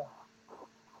tournament. Yeah.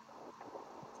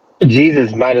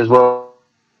 Jesus might as well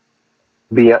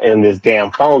be in this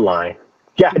damn phone line.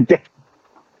 God damn.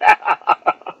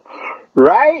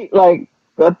 Right? Like,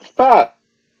 what the fuck?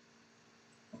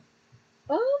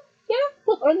 Um, yeah,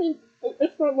 but I mean,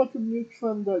 it's not like a new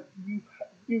trend that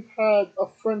you've had a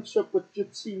friendship with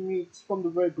Gypsy Meats from the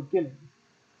very beginning.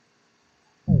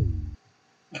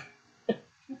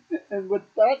 And with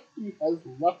that, he has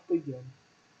left again.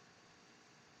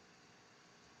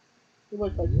 I feel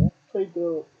like I played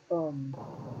the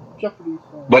Jeopardy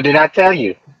song. What did I tell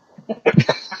you?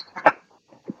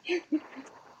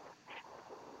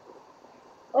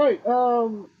 Alright,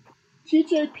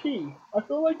 TJP. I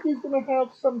feel like he's gonna have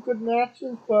some good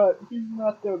matches, but he's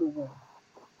not there to win.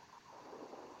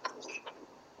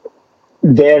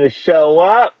 There to show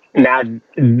up, not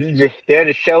there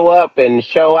to show up and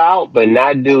show out, but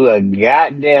not do a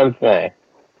goddamn thing.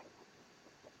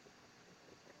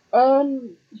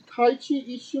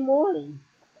 Taichi Ishimori.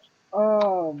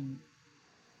 Um,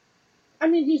 I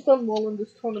mean, he's done well in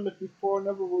this tournament before,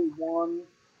 never really won.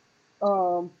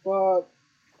 But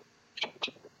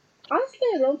honestly,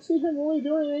 I don't see him really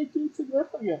doing anything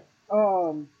significant.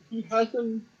 He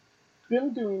hasn't.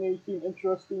 been doing anything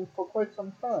interesting for quite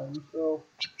some time. So,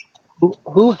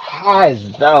 Who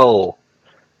has though?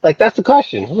 Like that's the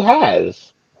question. Who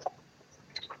has?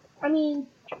 I mean,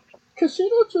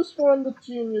 Casino just won the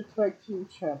Junior Tag Team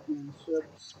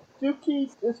Championships.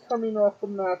 Dookie is coming off a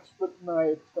match with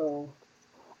Naito.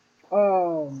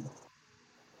 Um,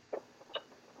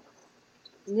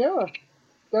 yeah,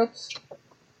 that's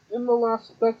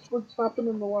that's what's happened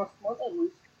in the last month at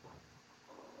least.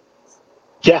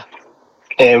 Yeah,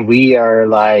 and we are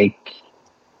like,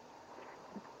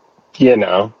 you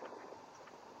know,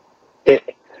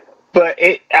 it, but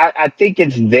I think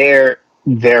it's their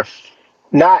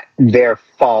not their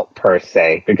fault per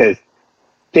se because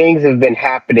things have been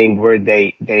happening where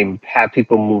they have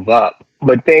people move up,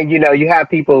 but then you have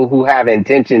people who have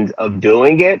intentions of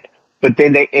doing it, but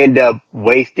then they end up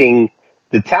wasting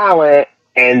the talent,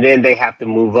 and then they have to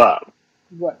move up.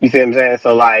 Right, You see what I'm saying?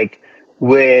 So like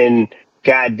when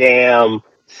goddamn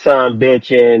son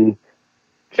bitch and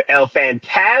El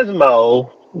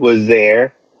Phantasmo was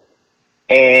there,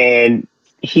 and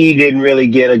he didn't really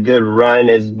get a good run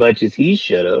as much as he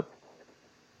should have,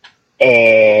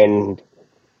 and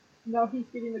now he's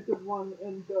getting a good one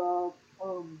in the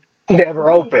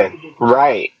never Undisputed open, division.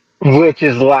 right? Which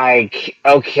is like,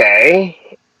 okay,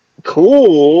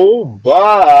 cool,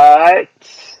 but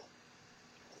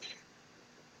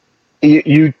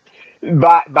you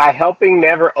by helping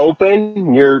never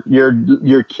open,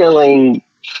 you're killing,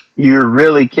 you're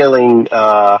really killing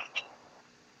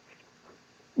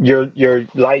your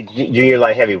light junior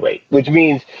light heavyweight, which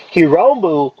means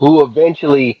Hiromu, who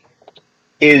eventually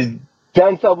is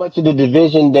done so much of the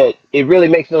division that it really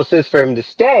makes no sense for him to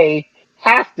stay,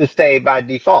 has to stay by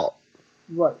default.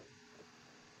 Right.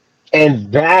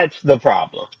 And that's the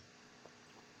problem.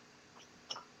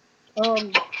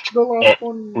 The last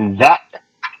one, And that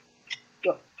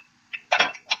yeah,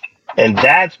 and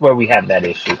that's where we have that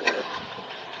issue.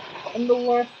 and the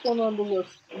last one on the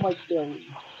list, Mike Bailey.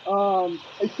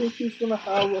 I think he's gonna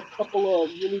have a couple of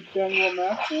really banger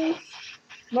matches.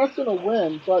 Not gonna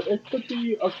win, but it could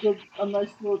be a nice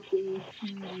little thing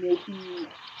to maybe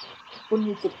for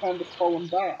New Japan to call him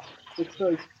back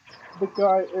because the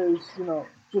guy is,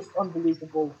 just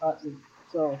unbelievable athlete.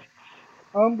 So,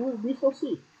 we shall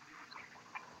see.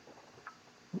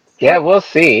 Yeah, But we'll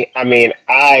see. I mean,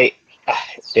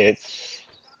 it's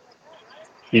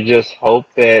you just hope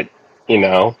that you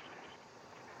know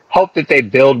hope that they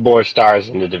build more stars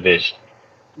in the division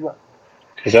right,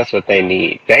 because that's what they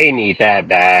need. They need that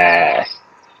bad,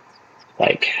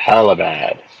 like hella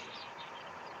bad.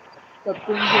 that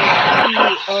brings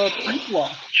us to B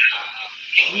block.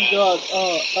 We got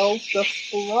El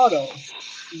Desperado,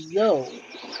 Yo,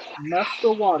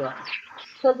 Master Wada,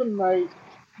 Kevin Knight,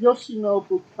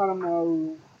 Yoshinobu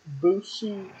Kanemaru,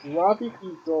 Bushi, Robbie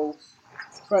Eagles,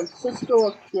 Francisco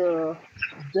Akira,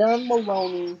 Dan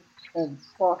Maloney, and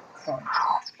Clark Hunt.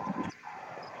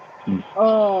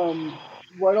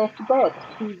 Right off the bat,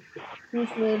 whose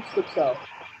name sticks out?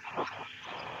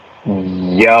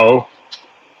 Yo,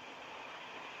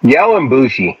 Yo and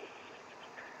Bushi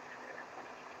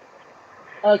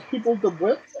As people to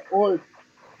whip, or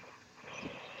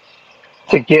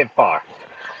to get far.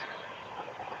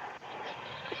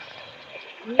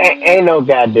 mm,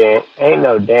 Ain't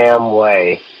no damn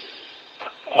way.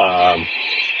 Um,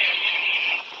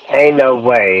 ain't no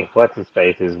way. What's his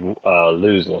face is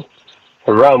losing.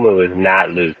 Hiromu is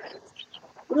not losing,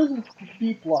 what is his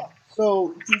B block?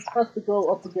 So he has to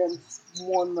go up against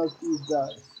one of these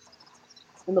guys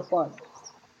in the finals.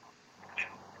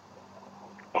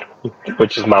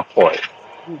 which is my point.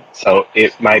 Mm. So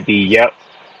it might be, yep.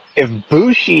 If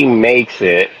Bushi makes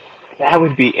it, that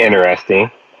would be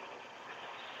interesting.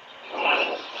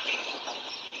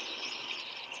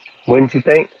 Wouldn't you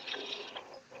think?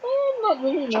 Not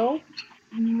really, no.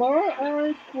 My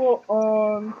eyes were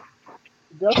on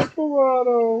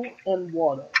Desperado and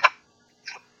Wado.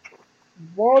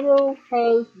 Wado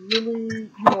has really,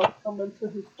 come into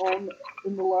his own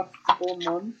in the last couple of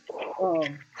months.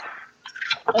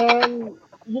 And,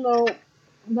 you know,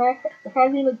 not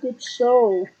having a good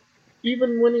show,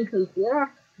 even winning his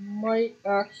block, might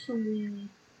actually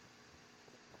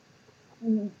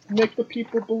make the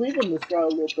people believe in this guy a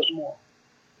little bit more.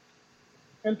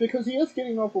 And because he is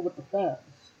getting over with the fans.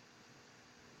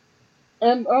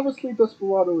 And obviously,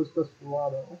 Desperado is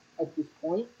Desperado at this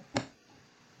point.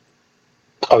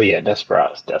 Oh yeah,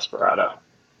 Desperado's Desperado.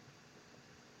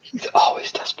 He's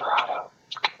always Desperado.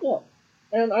 Yeah.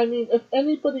 And I mean, if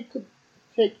anybody could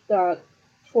take that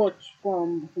torch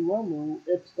from Hiromu,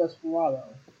 it's Desperado.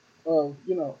 Of,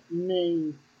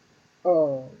 main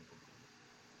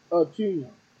uh, Junior.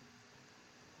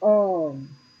 Um,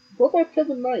 what about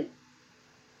Kevin Knight?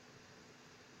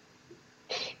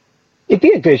 It'd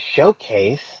be a good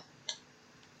showcase.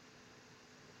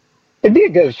 It'd be a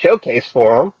good showcase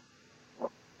for him.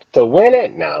 To win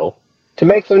it, no. To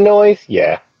make some noise,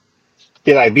 yeah.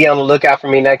 Be like, be on the lookout for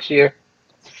me next year.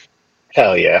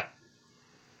 Hell yeah.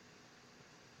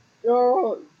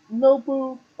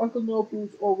 Nobu, Uncle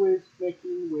Nobu's always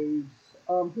making waves.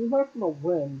 He's not gonna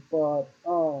win, but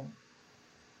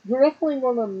you're definitely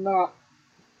gonna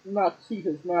not see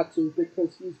his matches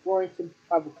because he's going to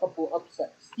have a couple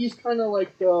upsets. He's kind of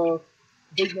like the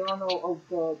Yano of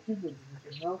the junior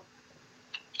division, no?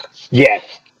 Yes.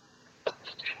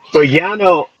 But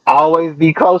Yano always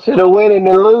be closer to winning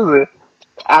than losing.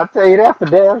 I'll tell you that for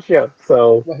damn sure.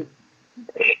 So Like,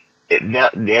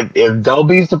 don't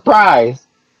be surprised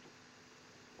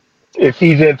if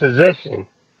he's in position.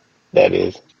 That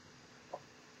is.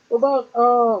 what about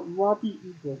Robbie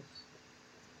Eagles?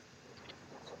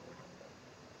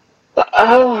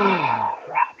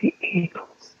 Robbie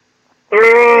Eagles.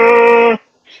 Mm,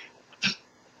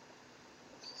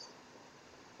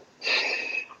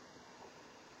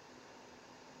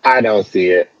 I don't see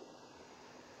it.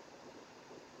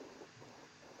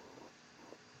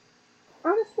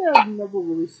 Honestly, I've never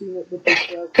really seen it with this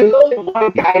guy. Cause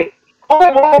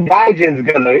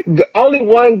only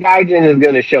one gaijin is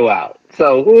gonna show out.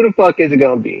 So who the fuck is it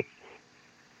gonna be,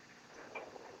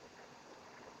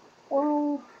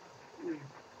 Well,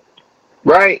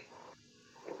 right?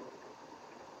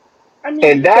 I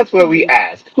mean, And it's a that's what we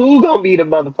ask. Who gonna be the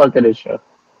motherfucker this show?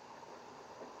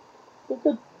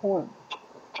 good point.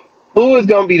 Who is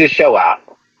gonna be the show out?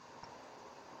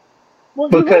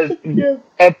 Well, you have Because to give,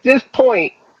 at this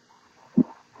point,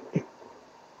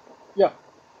 yeah.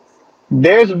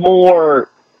 there's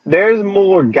more. There's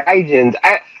more gaijins.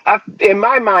 In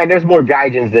my mind, there's more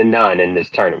gaijins than none in this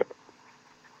tournament.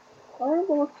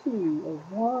 Well, let's see.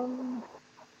 One,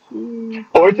 two,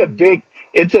 Or three,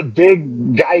 it's a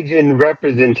big gaijin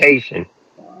representation.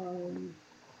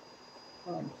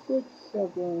 five, 6,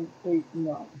 7, 8,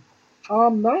 9.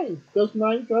 Nine. There's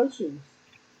nine versions.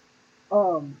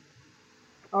 Um,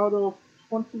 out of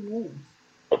 20 names.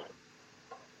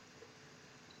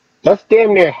 That's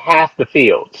damn near half the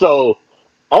field. So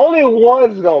only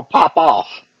one's gonna pop off.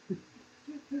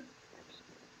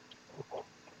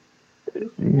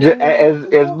 Just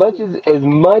one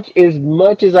As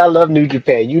much as I love New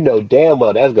Japan, you know damn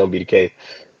well that's gonna be the case.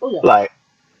 Oh yeah. Like,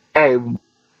 hey,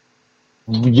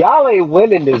 y'all ain't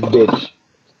winning this bitch.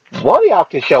 One of y'all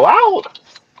can show out,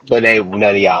 but ain't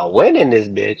none of y'all winning this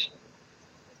bitch.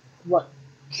 Right.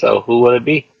 So who will it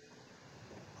be?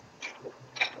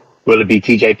 Will it be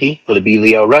TJP? Will it be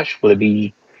Leo Rush? Will it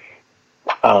be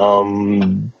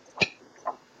um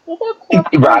What about Clark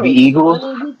Robbie Harris? I Eagles?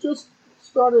 mean, he just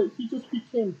started. He just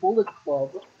became Bullet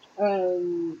Club,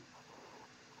 and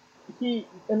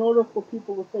in order for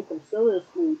people to take him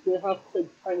seriously, they have to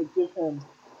kind of give him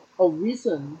a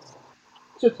reason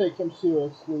to take him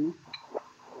seriously.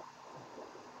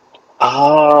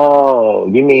 Oh,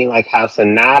 you mean like how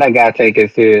Sonata got taken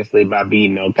seriously by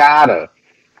beating Okada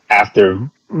after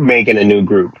making a new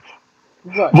group?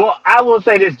 Right. Well, I will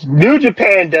say this: New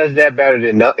Japan does that better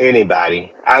than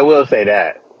anybody. I will say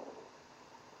that.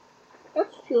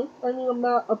 That's true. I mean,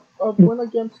 a win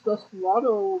against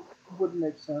Desperado would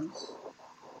make sense,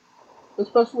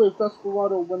 especially if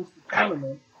Desperado wins the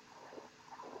tournament.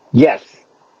 Yes,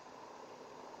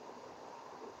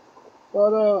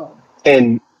 But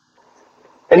and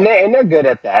yeah. they're good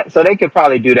at that, so they could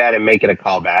probably do that and make it a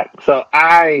callback. So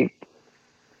I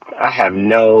have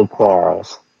no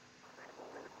quarrels.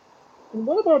 And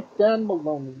what about Dan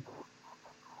Maloney?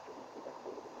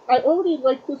 I already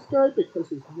like this guy because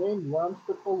his name rhymes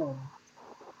with baloney.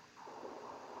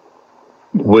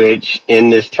 Which in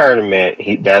this tournament,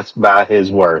 that's about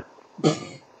his worth.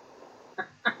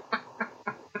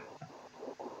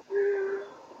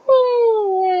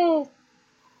 Oh,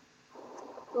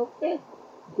 wow. Okay.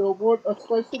 So what, a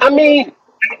slice of I bologna? mean,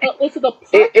 Is it a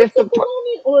it's package the of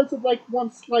bologna or is it like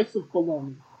one slice of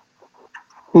bologna?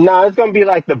 no, it's gonna be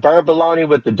like the burnt bologna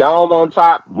with the dome on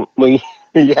top. When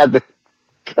you have to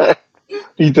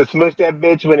you just smush that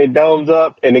bitch when it domes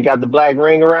up and it got the black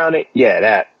ring around it. Yeah,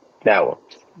 that one.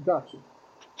 Gotcha.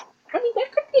 I mean,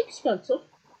 that could be expensive.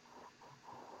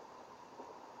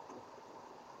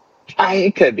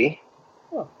 It could be.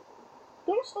 Huh.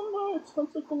 There are some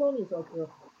expensive bolognas out there,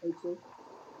 I'd say.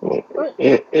 Alright.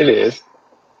 It is.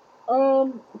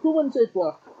 Who wins a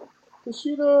block?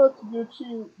 Kushida,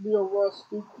 Taguchi, Leo Russ,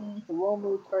 Duki,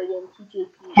 Hiromu, Titan,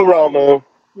 TJP, Ishii. Hiromu,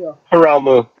 Yeah.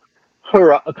 Hiromu,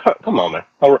 come on, man,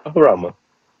 Hiromu.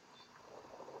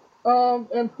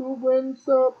 And who wins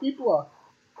B block?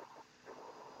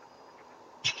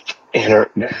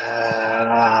 Inter-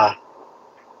 uh,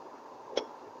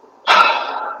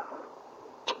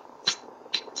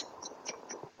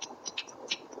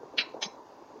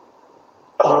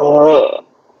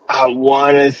 I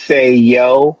want to say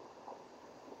yo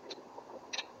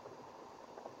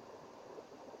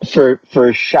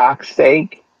for shock's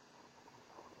sake.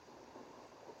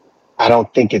 I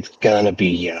don't think it's gonna be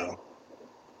yo,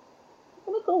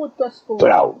 I'm gonna go with but I.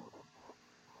 Desperado.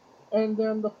 And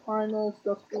then the finals,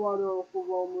 Desperado for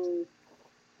Romu.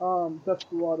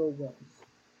 Desperado wins.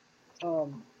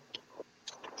 Um,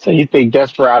 So you think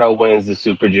Desperado wins the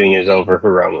Super Juniors over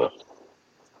Hiromu?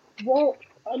 well,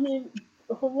 I mean,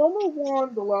 Hiromu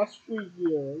won the last 3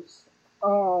 years.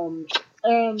 Um,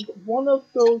 and one of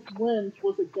those wins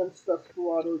was against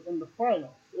Desperado in the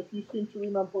finals. If you seem to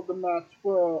remember the match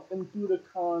where in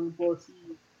Budokan where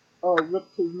he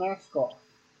ripped his mask off.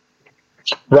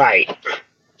 Right.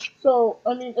 So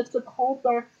I mean, it's a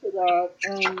callback to that,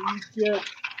 and you get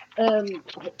and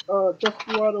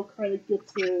Desperado kind of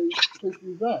gets his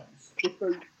revenge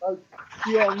because, as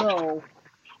we all know,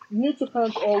 New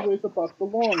Japan's always about the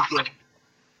long game.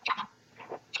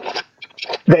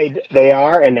 They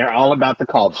are, and they're all about the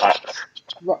callbacks.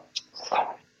 Right. So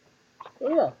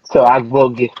yeah. So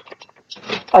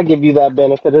I give you that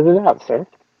benefit of the doubt, sir.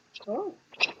 All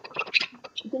right.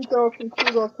 I think that'll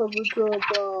conclude our coverage of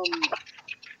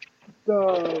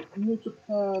the New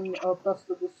Japan Best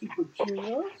of the Super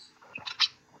Juniors.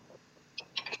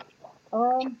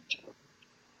 Um,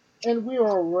 and we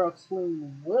are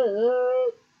wrestling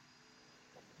with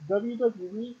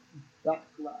WWE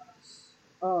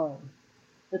Backlash.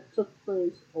 It took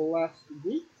place last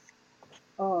week.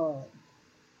 Um,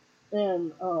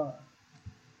 in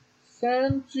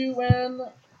San Juan,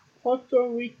 Puerto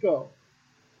Rico.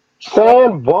 Fuck,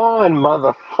 San Juan,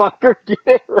 motherfucker, get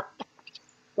it right.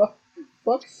 fuck,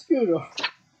 fuck Scooter,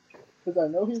 because I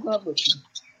know he's not listening.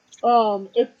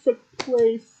 It took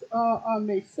place on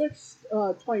May 6th,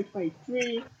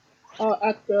 2023,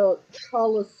 at the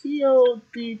Coliseo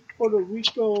de Puerto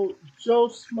Rico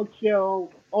Jose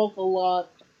Miguel Alcalá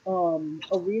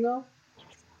Arena.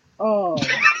 Um,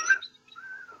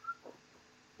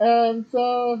 and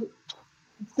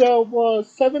there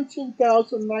was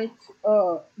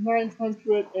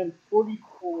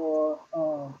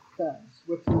 17,944 fans,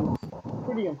 which is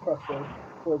pretty impressive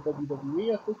for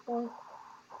WWE at this point.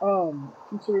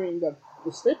 Considering that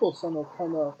the Staples Center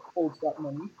kind of holds that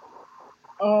many.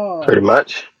 Pretty Um,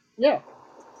 much. yeah.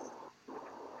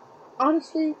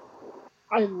 Honestly,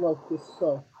 I love this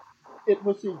show. It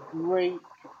was a great,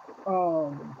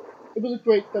 um, it was a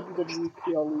great WWE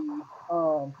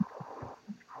PLE.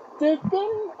 There've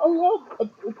been a lot.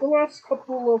 The last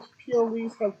couple of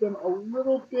PLEs have been a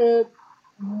little bit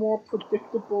more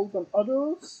predictable than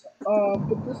others.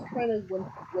 But this kind of went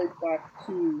right back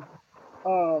to,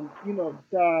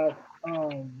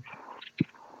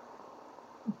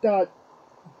 that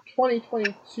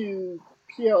 2022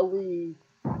 PLE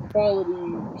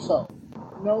quality show.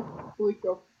 No,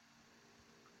 Felico.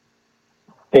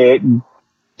 It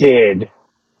did.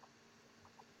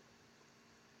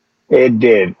 It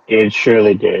did. It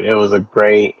surely did. It was a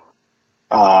great.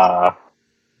 Uh,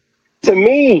 to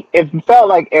me, it felt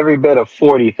like every bit of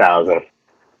 40,000.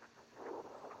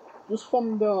 Just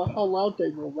from the how loud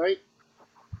they were, right?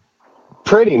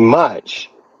 Pretty much.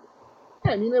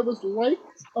 Yeah, I mean it was like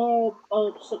a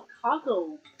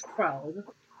Chicago crowd.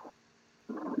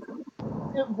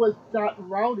 It was that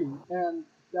rowdy and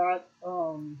that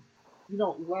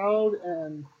loud,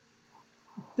 and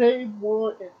they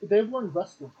were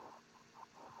invested.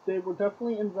 They were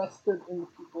definitely invested in the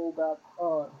people that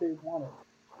they wanted.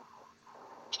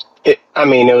 I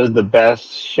mean, it was the best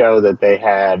show that they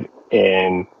had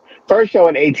in first show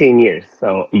in 18 years.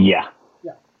 So yeah,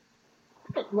 Yeah.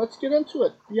 Okay, let's get into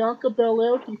it. Bianca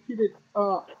Belair defeated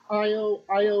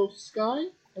Io Sky,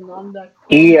 and on that card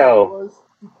there EO. was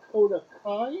Dakota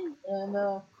Kai and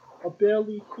a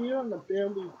barely here and a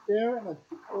barely there and a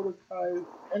Dakota Kai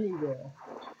anywhere.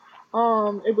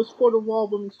 It was for the Raw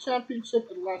Women's Championship.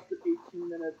 It lasted 18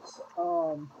 minutes.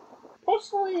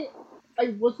 Personally, I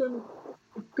wasn't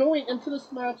going into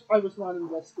this match. I was not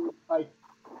invested.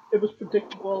 It was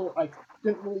predictable. I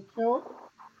didn't really care.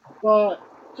 But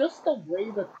just the way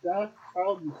that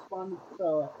crowd responded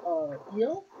to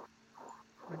Io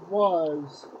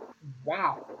was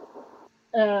wow,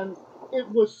 and it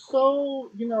was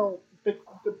so the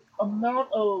amount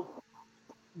of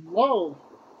love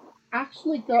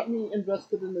actually got me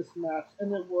invested in this match,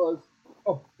 and it was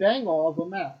a banger of a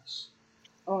match.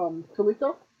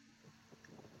 Kalika?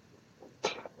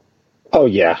 Oh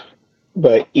yeah,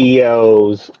 but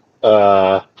EO's.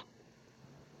 Uh,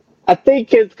 I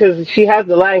think it's because she has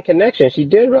the Latin connection. She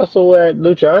did wrestle at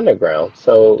Lucha Underground,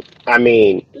 so I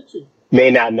mean, Did she?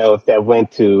 may not know if that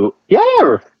went to.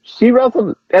 Yeah, she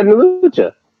wrestled at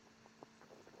Lucha,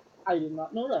 I did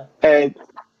not know that. and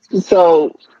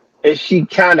so she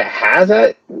kind of has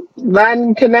a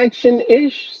Latin connection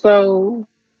ish. So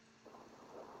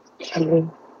I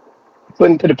mean,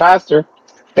 wouldn't put it past her.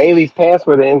 Bailey's pants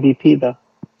were the MVP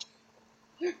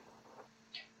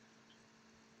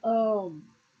Um,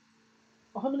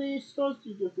 how many stars do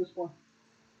you give this one?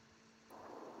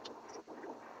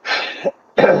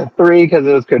 though. Three because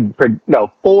it was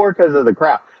no four because of the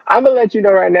crowd. I'm gonna let you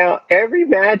know right now. Every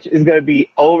match is gonna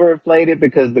be overinflated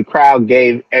because the crowd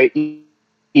gave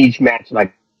each match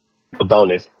like a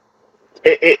bonus.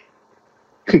 It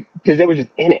because they were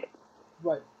just in it,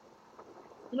 Right.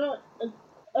 You know,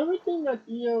 everything that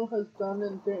EO has done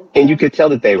in and you could damage, tell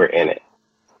that they were in it.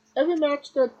 every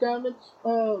match that damage,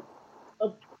 uh,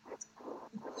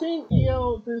 seeing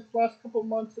EO this last couple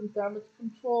months in damage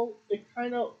control, it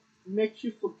kind of makes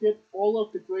you forget all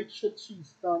of the great shit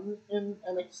she's done in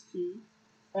NXT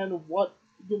and what,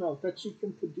 that she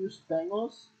can produce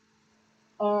bangers.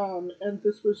 And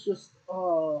this was just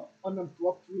an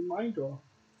abrupt reminder.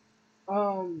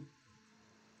 Um,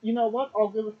 you know what? I'll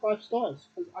give it 5 stars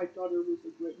because I thought it was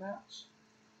a great match.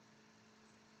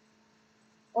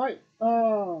 All right.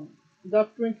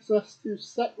 That brings us to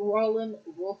Seth Rollins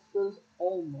versus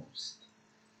Almost.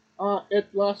 It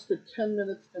lasted 10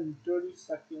 minutes and 30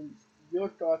 seconds. Your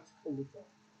thoughts, Kaliko?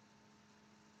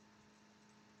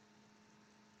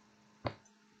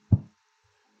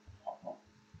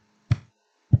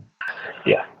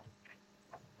 Yeah,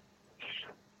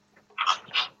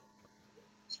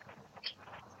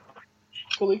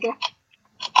 Kaliko?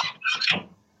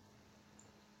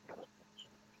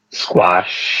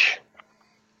 squash.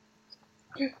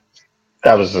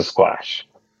 That was a squash.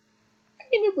 I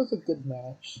mean, it was a good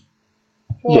match.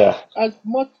 For Yeah, as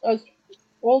much as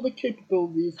all the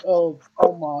capabilities of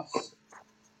Almas,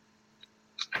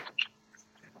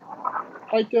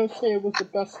 I dare say it was the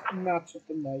best match of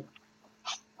the night.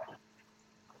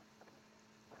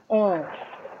 Um,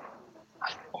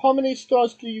 how many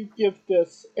stars do you give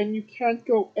this? And you can't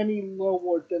go any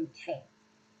lower than 10.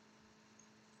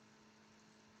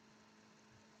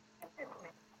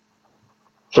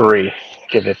 three.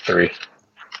 Give it three.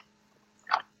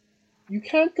 You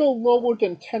can't go lower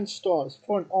than 10 stars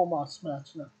for an Almas match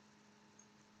now.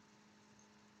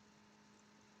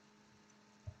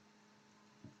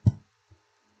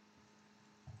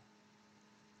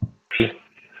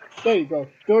 There you go,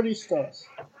 30 stars.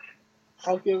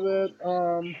 I'll give it,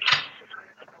 I'll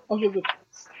give it,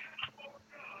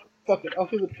 fuck it, I'll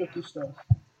give it 50 stars.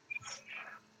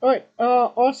 Alright,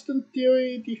 Austin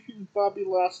Theory defeated Bobby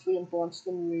Lashley and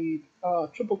Bronson Reed.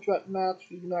 Triple threat match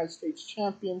for the United States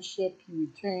Championship. He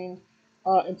retained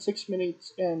in 6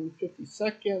 minutes and 50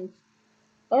 seconds.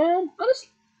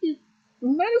 Honestly,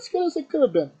 not as good as it could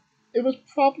have been. It was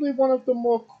probably one of the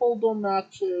more colder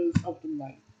matches of the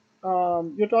night.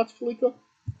 Your thoughts, Felico?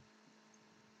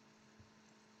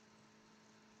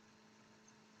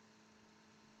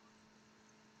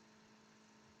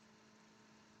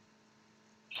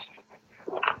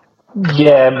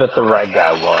 Yeah, but the right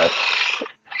guy won.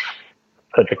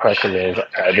 But the question is,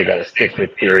 are they going to stick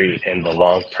with Fury in the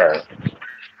long term?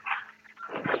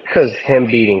 Because him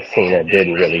beating Cena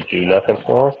didn't really do nothing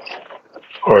for him,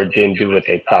 or didn't do what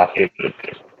they thought it would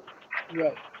do.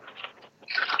 Right.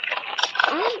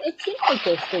 It seems like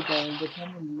they're still going with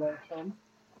him in the long term.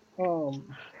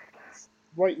 Um,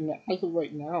 right now, as of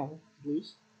right now, at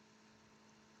least.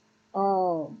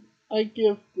 I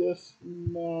give this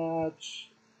match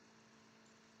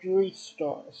 3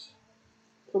 stars.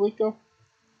 Kaliko?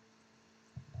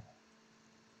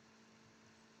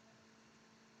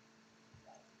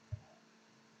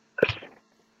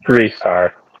 3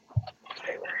 star.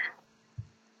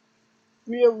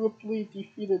 Rhea Ripley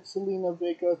defeated Selena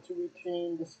Vega to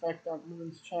retain the SmackDown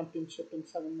Women's Championship in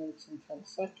 7 minutes and 10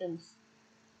 seconds.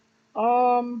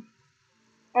 Um,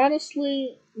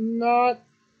 honestly, not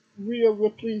Rhea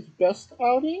Ripley's best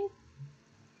outing.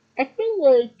 I feel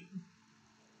like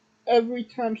every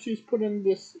time she's put in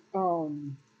this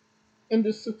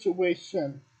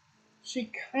situation,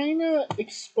 she kind of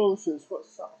exposes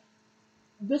herself.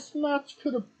 This match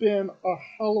could have been a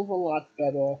hell of a lot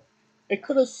better. It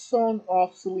could have shown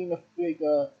off Selena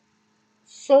Vega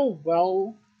so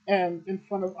well and in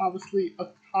front of obviously a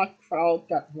hot crowd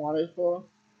that wanted her.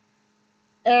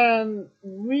 And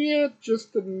Rhea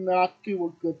just did not do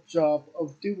a good job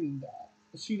of doing that.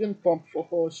 She didn't bump for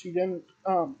her. She didn't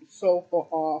sell her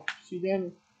off. She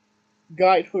didn't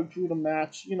guide her through the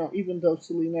match. Even though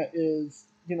Selena is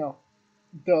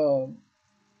the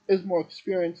is more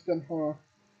experienced than her,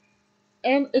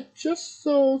 and it just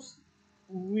shows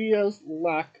Rhea's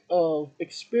lack of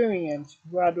experience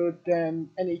rather than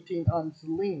anything on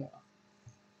Zelina.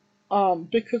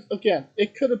 Because again,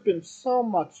 it could have been so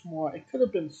much more. It could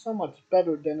have been so much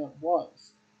better than it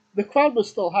was. The crowd was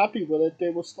still happy with it. They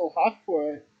were still hot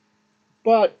for it,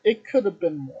 but it could have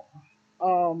been more.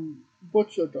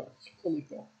 What's your thoughts,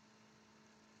 Kaliko?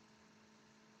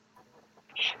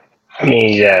 I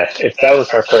mean, yeah, if that was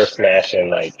her first match and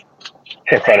like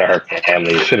in front of her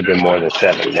family, it should have been more than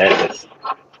 7 minutes.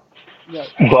 Right.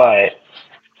 But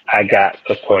I got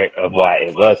the point of why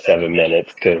it was 7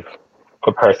 minutes because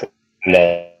a person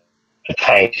that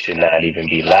tank should not even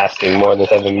be lasting more than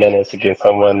 7 minutes against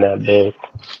someone that big.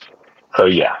 So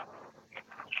yeah,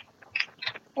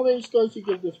 How many stars you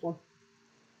give this one?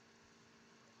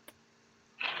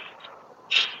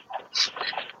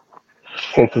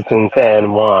 since it's in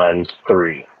fan one,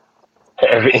 three.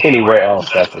 Anywhere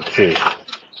else, that's a two.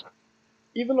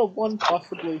 Even a one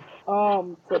possibly.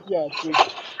 But yeah, three.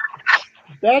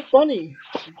 Bad Bunny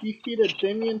defeated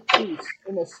Damian Priest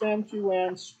in a San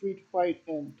Juan street fight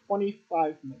in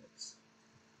 25 minutes.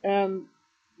 And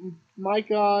my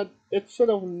god, it should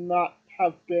have not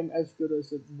have been as good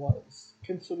as it was,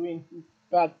 considering who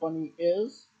Bad Bunny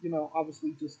is,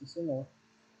 obviously just a singer.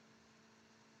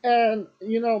 And,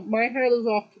 my hat is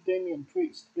off to Damian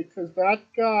Priest because that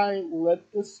guy led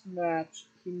this match.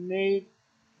 He made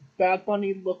Bad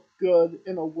Bunny look good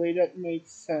in a way that made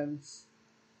sense.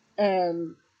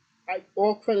 And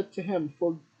all credit to him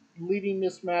for leading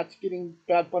this match, getting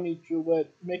Bad Bunny through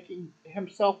it, making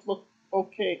himself look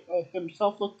okay,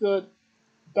 himself look good,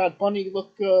 Bad Bunny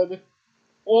look good,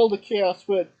 all the chaos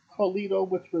with Carlito,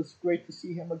 which was great to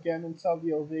see him again in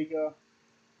Savio Vega.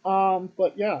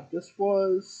 But yeah, this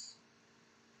was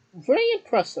very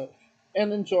impressive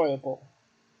and enjoyable.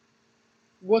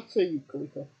 What say you,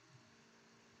 Kalika?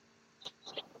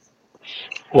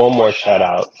 One more shout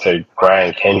out to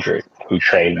Brian Kendrick, who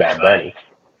trained Bad Bunny.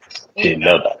 Oh yeah, Didn't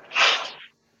know that.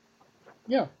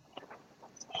 yeah.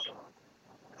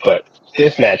 But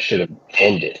this match should have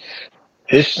ended.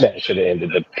 This match should have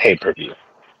ended the pay per view.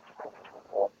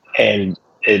 And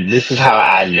this is how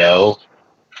I know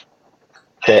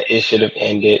that it should have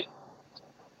ended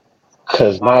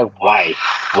because my wife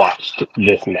watched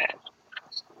this match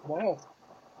Wow.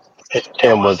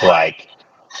 and was like,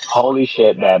 holy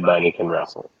shit, Bad Bunny can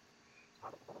wrestle.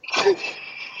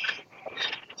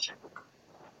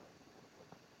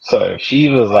 So if she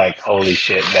was like, holy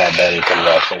shit, Bad Bunny can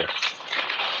wrestle,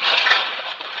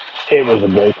 it was a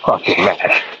great fucking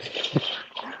match.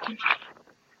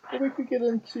 Well, we could get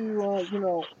into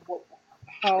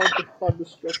how the card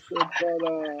was structured,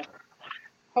 but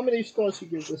how many stars you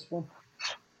give this one?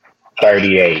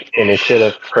 38, and it should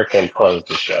have freaking closed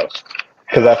the show.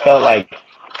 Because I felt like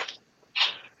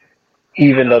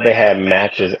even though they had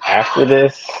matches after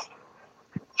this,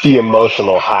 the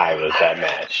emotional high was that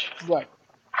match. Right.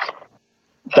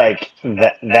 Like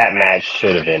that match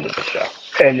should have ended the show,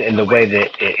 and the way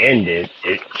that it ended,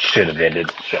 it should have ended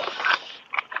the show.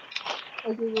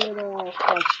 I give it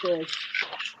 5 stars.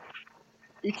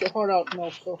 Eat your heart out,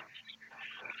 Nelson.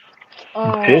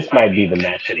 This Um, might be the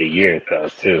match of the year, though,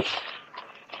 too.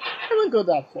 I wouldn't go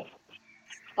that far.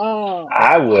 Um,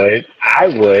 I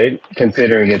would,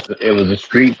 considering it was a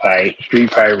street fight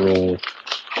rules.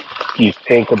 You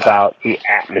think about the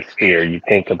atmosphere. You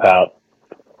think about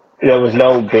there was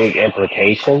no big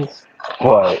implications,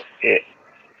 but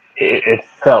it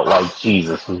felt like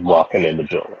Jesus was walking in the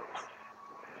building.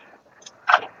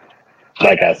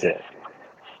 Like I said,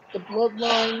 the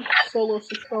Bloodline, Solo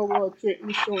Sikoa, Jey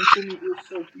Uso, and Jimmy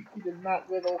Uso defeated Matt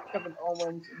Riddle, Kevin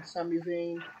Owens, and Sami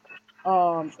Zayn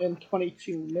in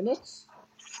 22 minutes.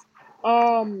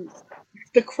 Um,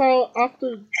 the crowd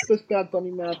after this Bad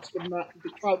Bunny match, the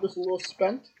crowd was a little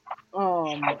spent.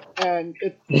 And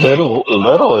it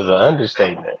little is an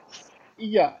understatement.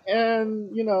 Yeah,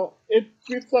 and it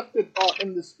reflected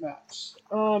in this match.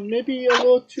 Maybe a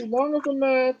little too long of a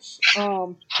match.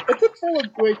 It did tell a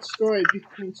great story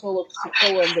between Solo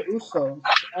Sikoa and the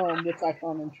Usos, which I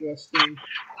found interesting.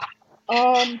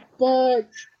 But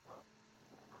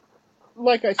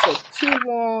like I said, too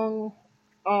long.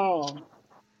 Um,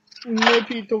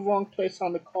 Maybe the wrong place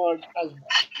on the card as well.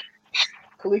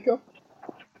 Kaliko?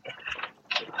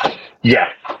 Yeah,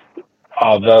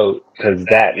 although because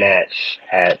that match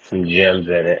had some gems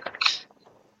in it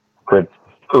with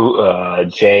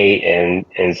Jay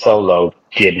and Solo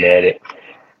getting at it.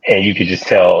 and you could just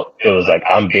tell it was like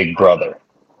I'm Big Brother.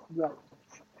 Right.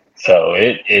 So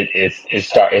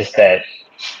it's that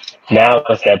now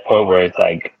it's that point where it's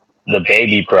like the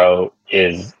baby bro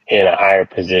is in a higher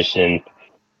position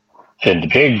than the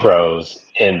big bros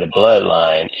in the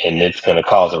bloodline, and it's going to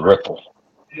cause a ripple,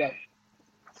 Right.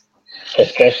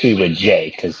 especially with Jay,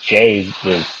 because Jay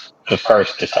was the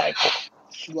first disciple.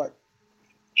 Right.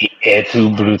 Et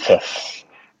tu, Brutus?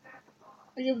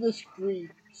 I give this 3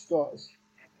 stars.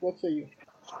 What say you?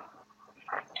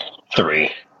 3.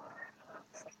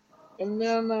 And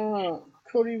then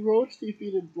Cody Rhodes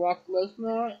defeated Brock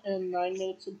Lesnar in 9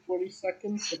 minutes and 40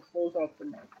 seconds to close out the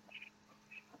night.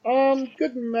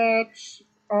 Good match.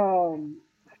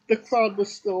 The crowd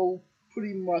was still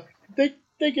pretty much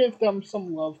they gave them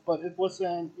some love, but it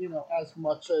wasn't as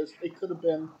much as it could have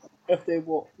been if they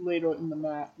were later in the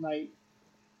night.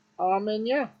 And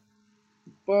yeah,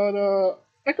 but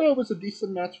I thought it was a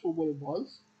decent match for what it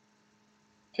was,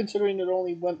 considering it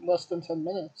only went less than 10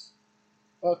 minutes.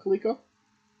 Kaliko?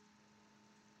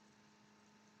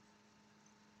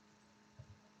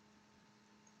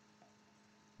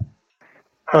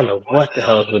 I don't know what the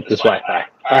hell is with this Wi-Fi.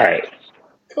 All right.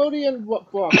 Cody and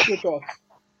Brock, your thoughts?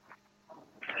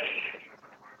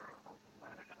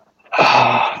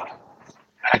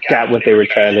 I got what they were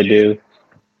trying to do.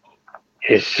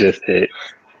 It's just that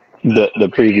the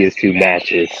previous 2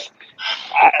 matches.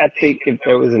 I think if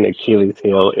there was an Achilles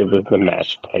heel, it was the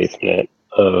match placement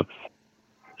of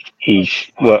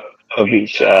each well, of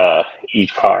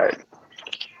each card.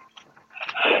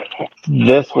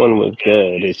 This one was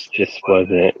good. It just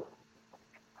wasn't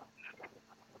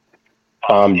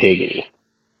bomb diggity.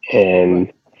 Right.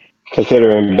 And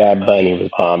considering Bad Bunny was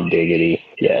bomb diggity,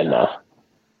 yeah, no.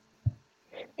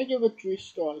 I give it 3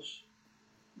 stars.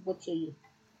 What say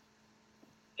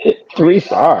you? 3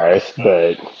 stars,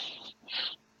 but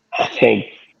I think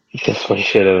this one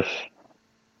should have.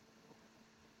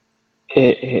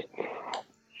 It,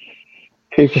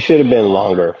 it should have been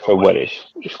longer for what it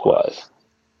was.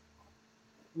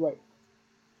 Right.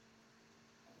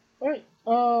 All right.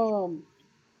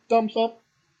 Thumbs up.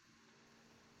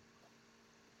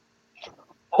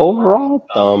 Overall,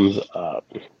 thumbs up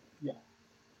Yeah.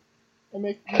 I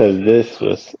make you.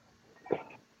 because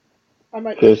I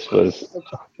might make. this was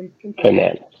Okay. Continue.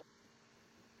 bananas.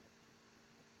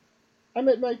 I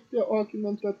might make the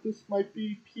argument that this might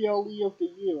be PLE of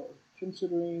the year,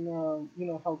 considering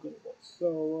how good it was.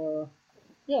 So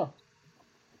yeah.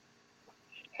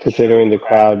 Considering the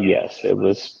crowd, yes, it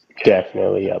was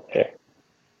definitely up there.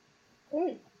 All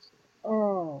right.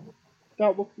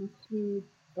 That will conclude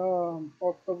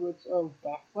our coverage of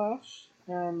Backlash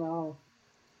and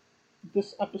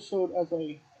this episode as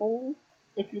a whole.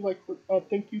 If you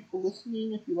thank you for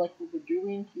listening. If you like what we're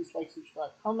doing, please like,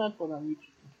 subscribe, comment, both on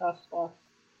YouTube and Castbox.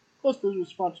 Plus, this is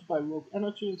sponsored by Rogue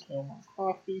Energy and Claremont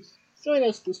Coffee. Join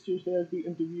us this Tuesday as we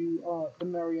interview the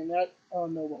Marionette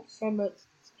Noel Summit.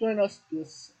 Join us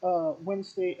this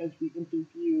Wednesday as we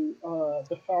interview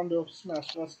the founder of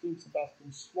Smash Wrestling,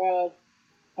 Sebastian Suave.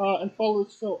 And follow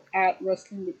the show at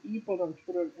Wrestling with E, both on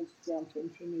Twitter and Instagram for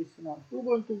information on who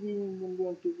we're interviewing, when we're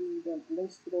interviewing them,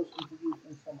 links to those interviews,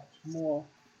 and so much more.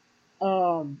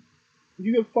 Um,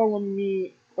 you can follow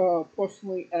me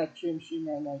personally at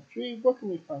JamesG993. Where can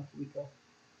we find Felico?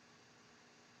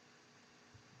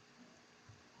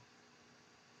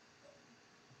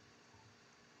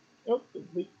 Oh,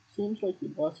 it seems like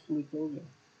we lost Felico again.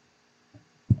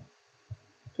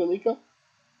 Felico?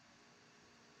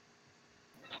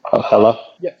 Oh, hello.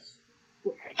 Yes.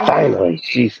 Finally,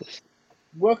 Jesus.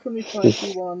 Where can we find This,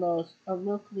 you on?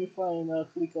 Where can we find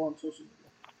Felico on social media?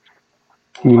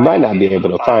 you might not be able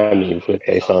to find me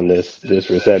based on this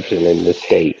reception in this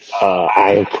state.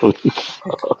 I am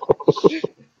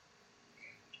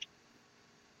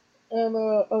And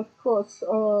of course,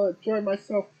 join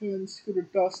myself and Scooter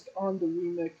Dust on the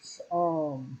remix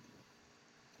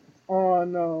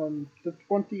on the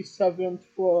 27th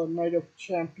for Night of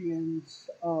Champions.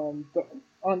 On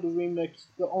the remix,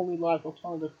 the only live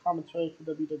alternative commentary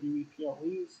for WWE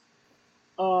PLEs.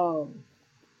 Um,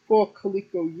 for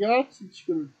Kaliko Yachts and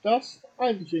Scooter Dust,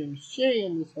 I'm James J,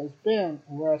 and this has been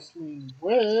Wrestling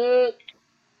with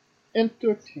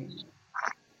Entertainment.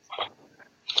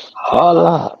 hold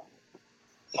up.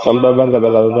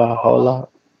 Hold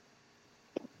up.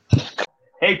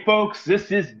 Hey, folks,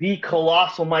 this is the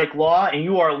Colossal Mike Law, and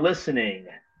you are listening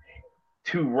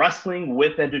to Wrestling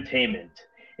with Entertainment.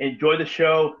 Enjoy the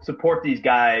show. Support these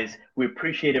guys. We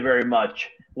appreciate it very much.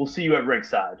 We'll see you at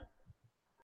ringside.